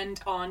Croydon and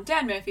on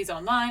Dan Murphy's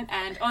online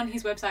and on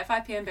his website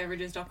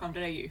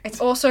 5pmbeverages.com.au. It's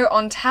also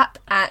on tap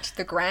at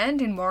the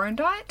Grand in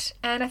Warrandyte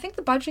and I think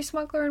the Budgie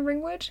Smuggler in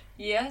Ringwood.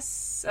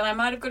 Yes, and I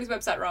might have got his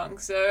website wrong,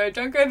 so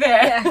don't go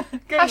there. Yeah.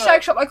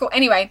 Hashtag shop local.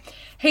 Anyway,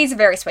 he's a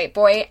very sweet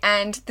boy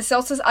and the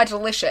seltzers are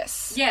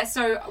delicious. Yeah,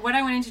 so when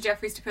I went into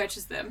Jeffrey's to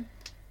purchase them,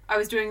 I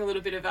was doing a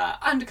little bit of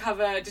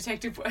undercover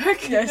detective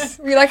work. Yes.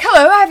 We're like,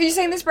 hello, have you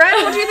seen this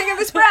brand? What do you think of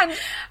this brand?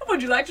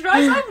 Would you like to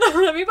try some?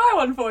 Let me buy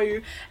one for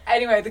you.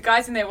 Anyway, the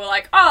guys in there were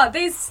like, oh,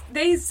 these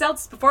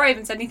seltzers, before I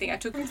even said anything, I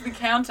took them to the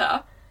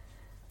counter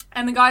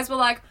and the guys were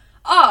like,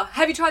 oh,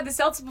 have you tried the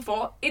seltzer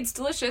before? It's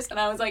delicious. And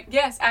I was like,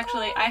 yes,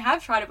 actually, I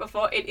have tried it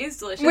before. It is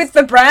delicious. With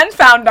the brand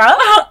founder.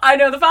 I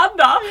know the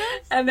founder.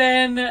 Yes. And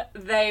then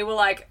they were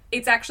like,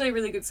 it's actually a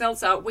really good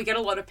seltzer. We get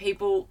a lot of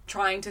people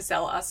trying to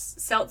sell us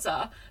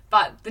seltzer.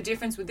 But the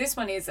difference with this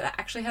one is that it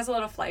actually has a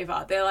lot of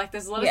flavour. They're like,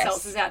 there's a lot of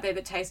seltzers out there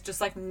that taste just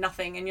like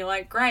nothing. And you're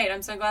like, great,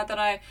 I'm so glad that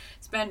I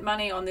spent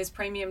money on this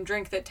premium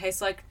drink that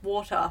tastes like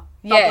water.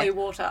 Bubbly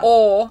water.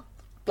 Or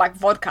like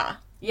vodka.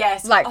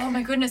 Yes. Like, oh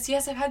my goodness,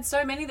 yes, I've had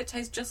so many that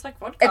taste just like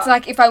vodka. It's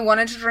like if I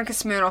wanted to drink a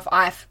Smirnoff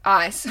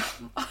ice.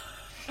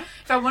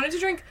 If I wanted to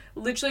drink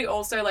literally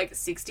also like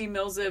 60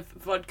 mils of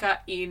vodka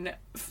in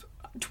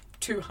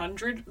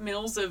 200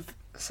 mils of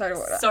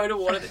soda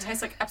water that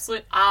tastes like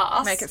absolute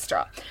arse. Make it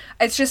stop.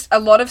 It's just a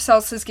lot of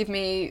seltzers give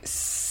me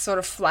sort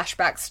of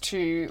flashbacks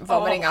to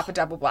vomiting up a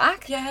double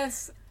black.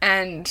 Yes.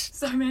 And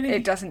so many.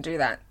 It doesn't do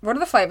that. What are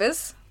the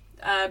flavours?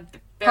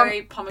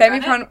 Berry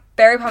pomegranate.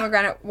 Berry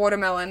pomegranate,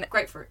 watermelon.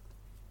 Grapefruit.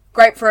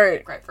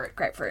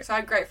 Grapefruit. So I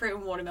had grapefruit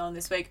and watermelon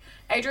this week.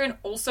 Adrian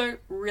also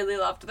really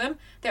loved them.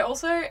 They're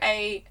also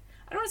I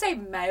don't want to say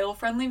male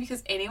friendly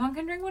because anyone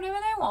can drink whatever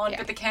they want,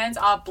 but the cans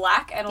are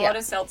black and a lot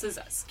of seltzers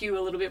skew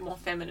a little bit more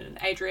feminine.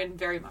 Adrian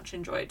very much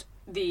enjoyed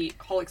the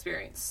whole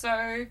experience.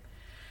 So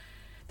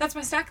that's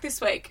my snack this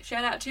week.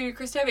 Shout out to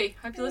Chris Tebby.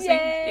 Hope you're listening,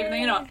 even though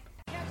you're not.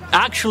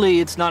 Actually,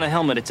 it's not a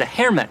helmet, it's a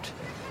hairmet.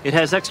 It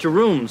has extra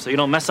room so you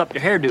don't mess up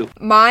your hairdo.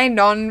 My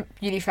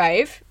non-beauty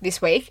fave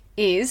this week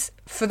is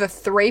for the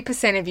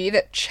 3% of you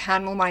that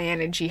channel my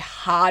energy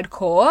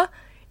hardcore.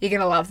 You're going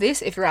to love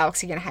this. If you're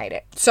Alex, you're going to hate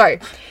it. So,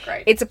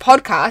 Great. It's a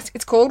podcast.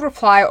 It's called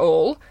Reply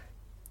All.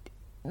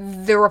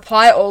 The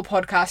Reply All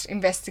podcast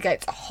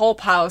investigates a whole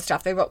pile of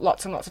stuff. They've got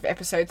lots and lots of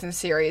episodes and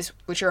series,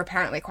 which are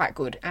apparently quite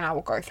good, and I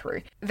will go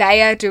through.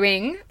 They are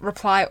doing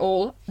Reply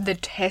All, The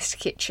Test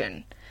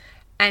Kitchen.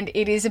 And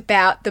it is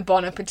about the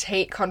Bon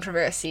Appetit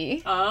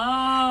controversy.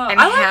 Oh, and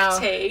I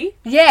like tea.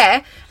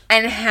 Yeah,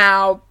 and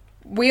how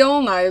we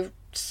all know,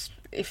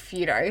 if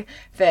you know,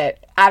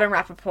 that Adam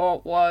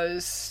Rappaport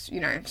was, you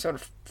know, sort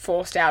of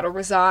forced out or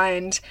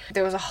resigned.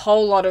 There was a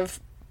whole lot of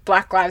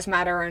Black Lives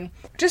Matter and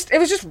it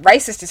was just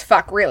racist as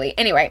fuck, really.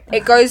 Anyway,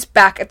 it goes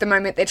back at the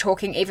moment they're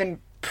talking even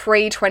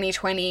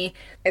pre-2020.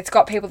 It's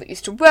got people that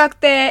used to work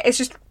there. It's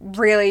just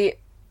really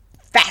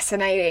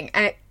fascinating.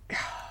 And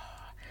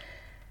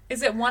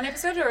Is it one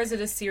episode or is it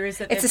a series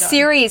that it's a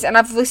series, and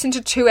I've listened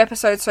to 2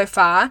 episodes so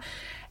far.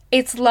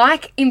 It's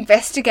like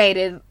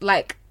investigated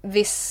like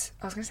this.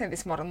 I was going to say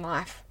This Modern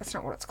Life. That's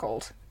not what it's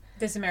called.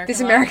 This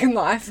American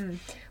Life.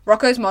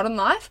 Rocco's Modern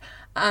Life.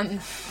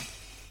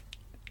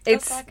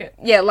 It's like it.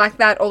 Yeah, like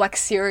that, or like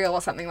Serial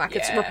or something. Like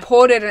it's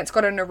reported and it's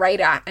got a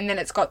narrator, and then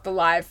it's got the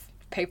live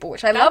people,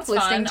 which I love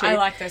listening to. I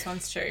like those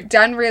ones too.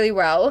 Done really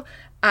well.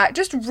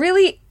 Just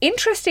really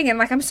interesting, and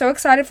like I'm so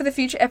excited for the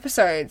future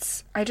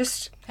episodes.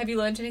 Have you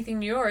learned anything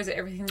new, or is it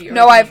everything that you?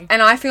 No,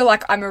 I feel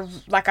like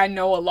I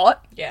know a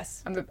lot.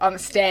 Yes, I'm a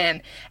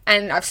stan,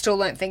 and I've still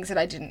learnt things that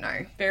I didn't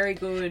know. Very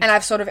good. And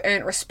I've sort of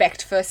earned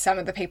respect for some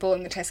of the people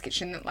in the test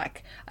kitchen that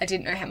like I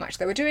didn't know how much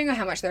they were doing or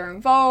how much they were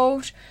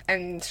involved,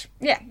 and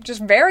yeah,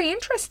 just very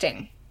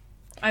interesting.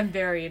 I'm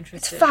very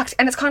interested. It's fucked,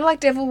 and it's kind of like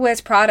Devil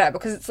Wears Prada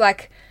because it's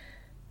like.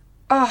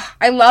 Oh,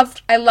 I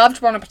loved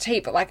Bon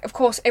Appetit, but like, of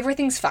course,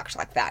 everything's fucked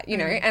like that, you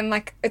know, and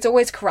like, it's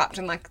always corrupt,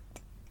 and like,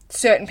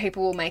 certain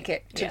people will make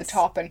it to the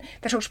top, and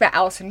they talked about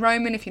Alison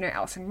Roman, if you know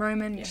Alison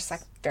Roman, just like,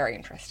 very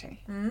interesting.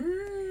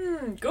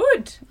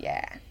 Good.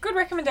 Yeah. Good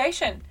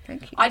recommendation.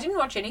 Thank you. I didn't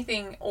watch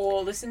anything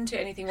or listen to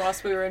anything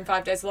whilst we were in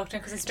 5 days of lockdown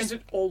because I spent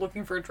it all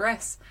looking for a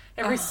dress.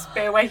 Every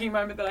spare waking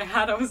moment that I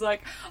had, I was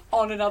like,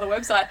 on another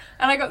website.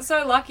 And I got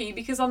so lucky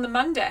because on the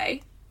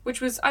Monday,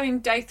 which was, I mean,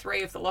 day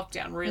 3 of the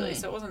lockdown, really,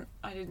 so it wasn't,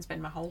 I didn't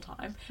spend my whole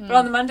time. But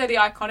on the Monday, the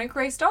Iconic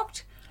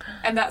restocked,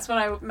 and that's when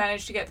I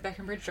managed to get the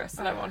Beckham Bridge dress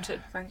that I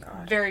wanted. Thank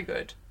God. Very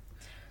good.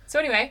 So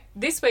anyway,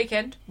 this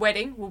weekend,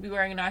 wedding, we'll be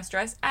wearing a nice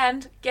dress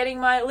and getting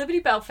my Liberty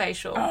Bell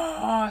facial.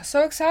 Oh,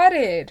 so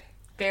excited.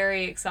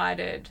 Very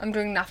excited. I'm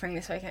doing nothing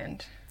this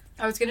weekend.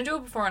 I was going to do a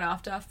before and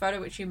after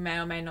photo, which you may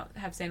or may not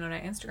have seen on our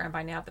Instagram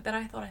by now, but then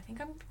I thought, I think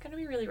I'm going to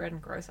be really red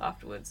and gross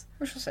afterwards.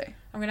 We shall see.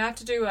 I'm going to have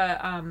to do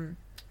a,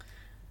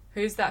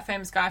 who's that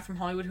famous guy from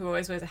Hollywood who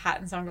always wears a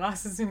hat and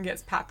sunglasses and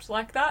gets papped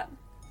like that?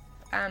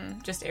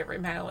 Just every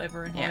male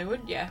ever in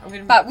Hollywood. Yeah.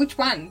 But which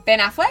one? Ben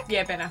Affleck?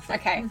 Yeah, Ben Affleck.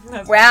 Okay.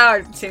 That's Wow,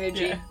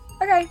 synergy. Yeah.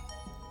 Okay.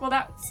 Well,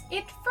 that's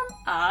it from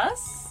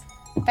us.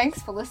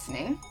 Thanks for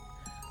listening.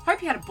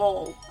 Hope you had a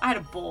ball. I had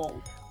a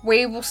ball.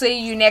 We will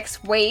see you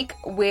next week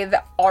with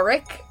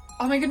Auric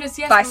Oh my goodness,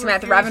 yes. by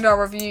Samantha Ravendell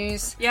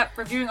reviews. Yep,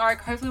 reviewing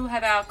Auric. Hopefully we'll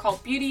have our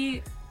Cult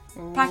Beauty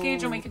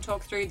package and we can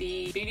talk through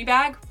the beauty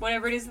bag,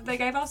 whatever it is that they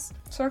gave us.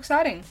 So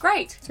exciting.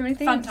 Great. So many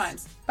things. Fun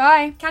times.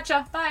 Bye. Catch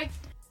ya. Bye.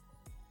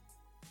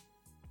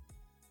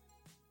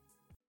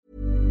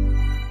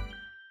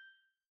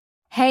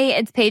 Hey,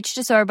 it's Paige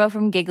DeSorbo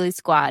from Giggly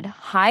Squad.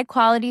 High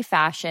quality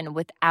fashion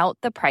without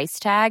the price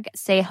tag.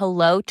 Say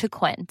hello to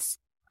Quince.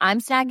 I'm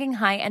snagging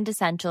high-end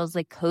essentials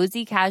like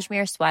cozy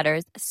cashmere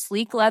sweaters,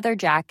 sleek leather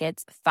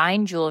jackets,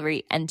 fine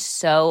jewelry, and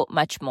so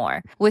much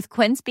more. With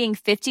Quince being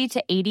 50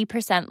 to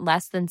 80%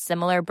 less than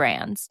similar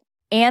brands.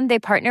 And they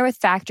partner with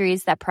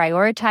factories that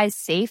prioritize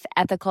safe,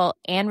 ethical,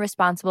 and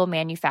responsible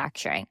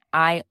manufacturing.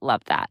 I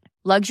love that.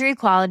 Luxury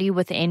quality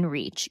within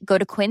reach. Go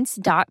to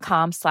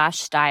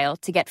quince.com/style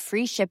to get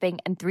free shipping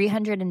and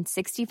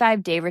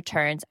 365-day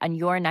returns on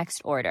your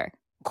next order.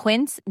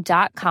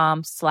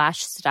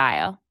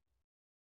 Quince.com/style.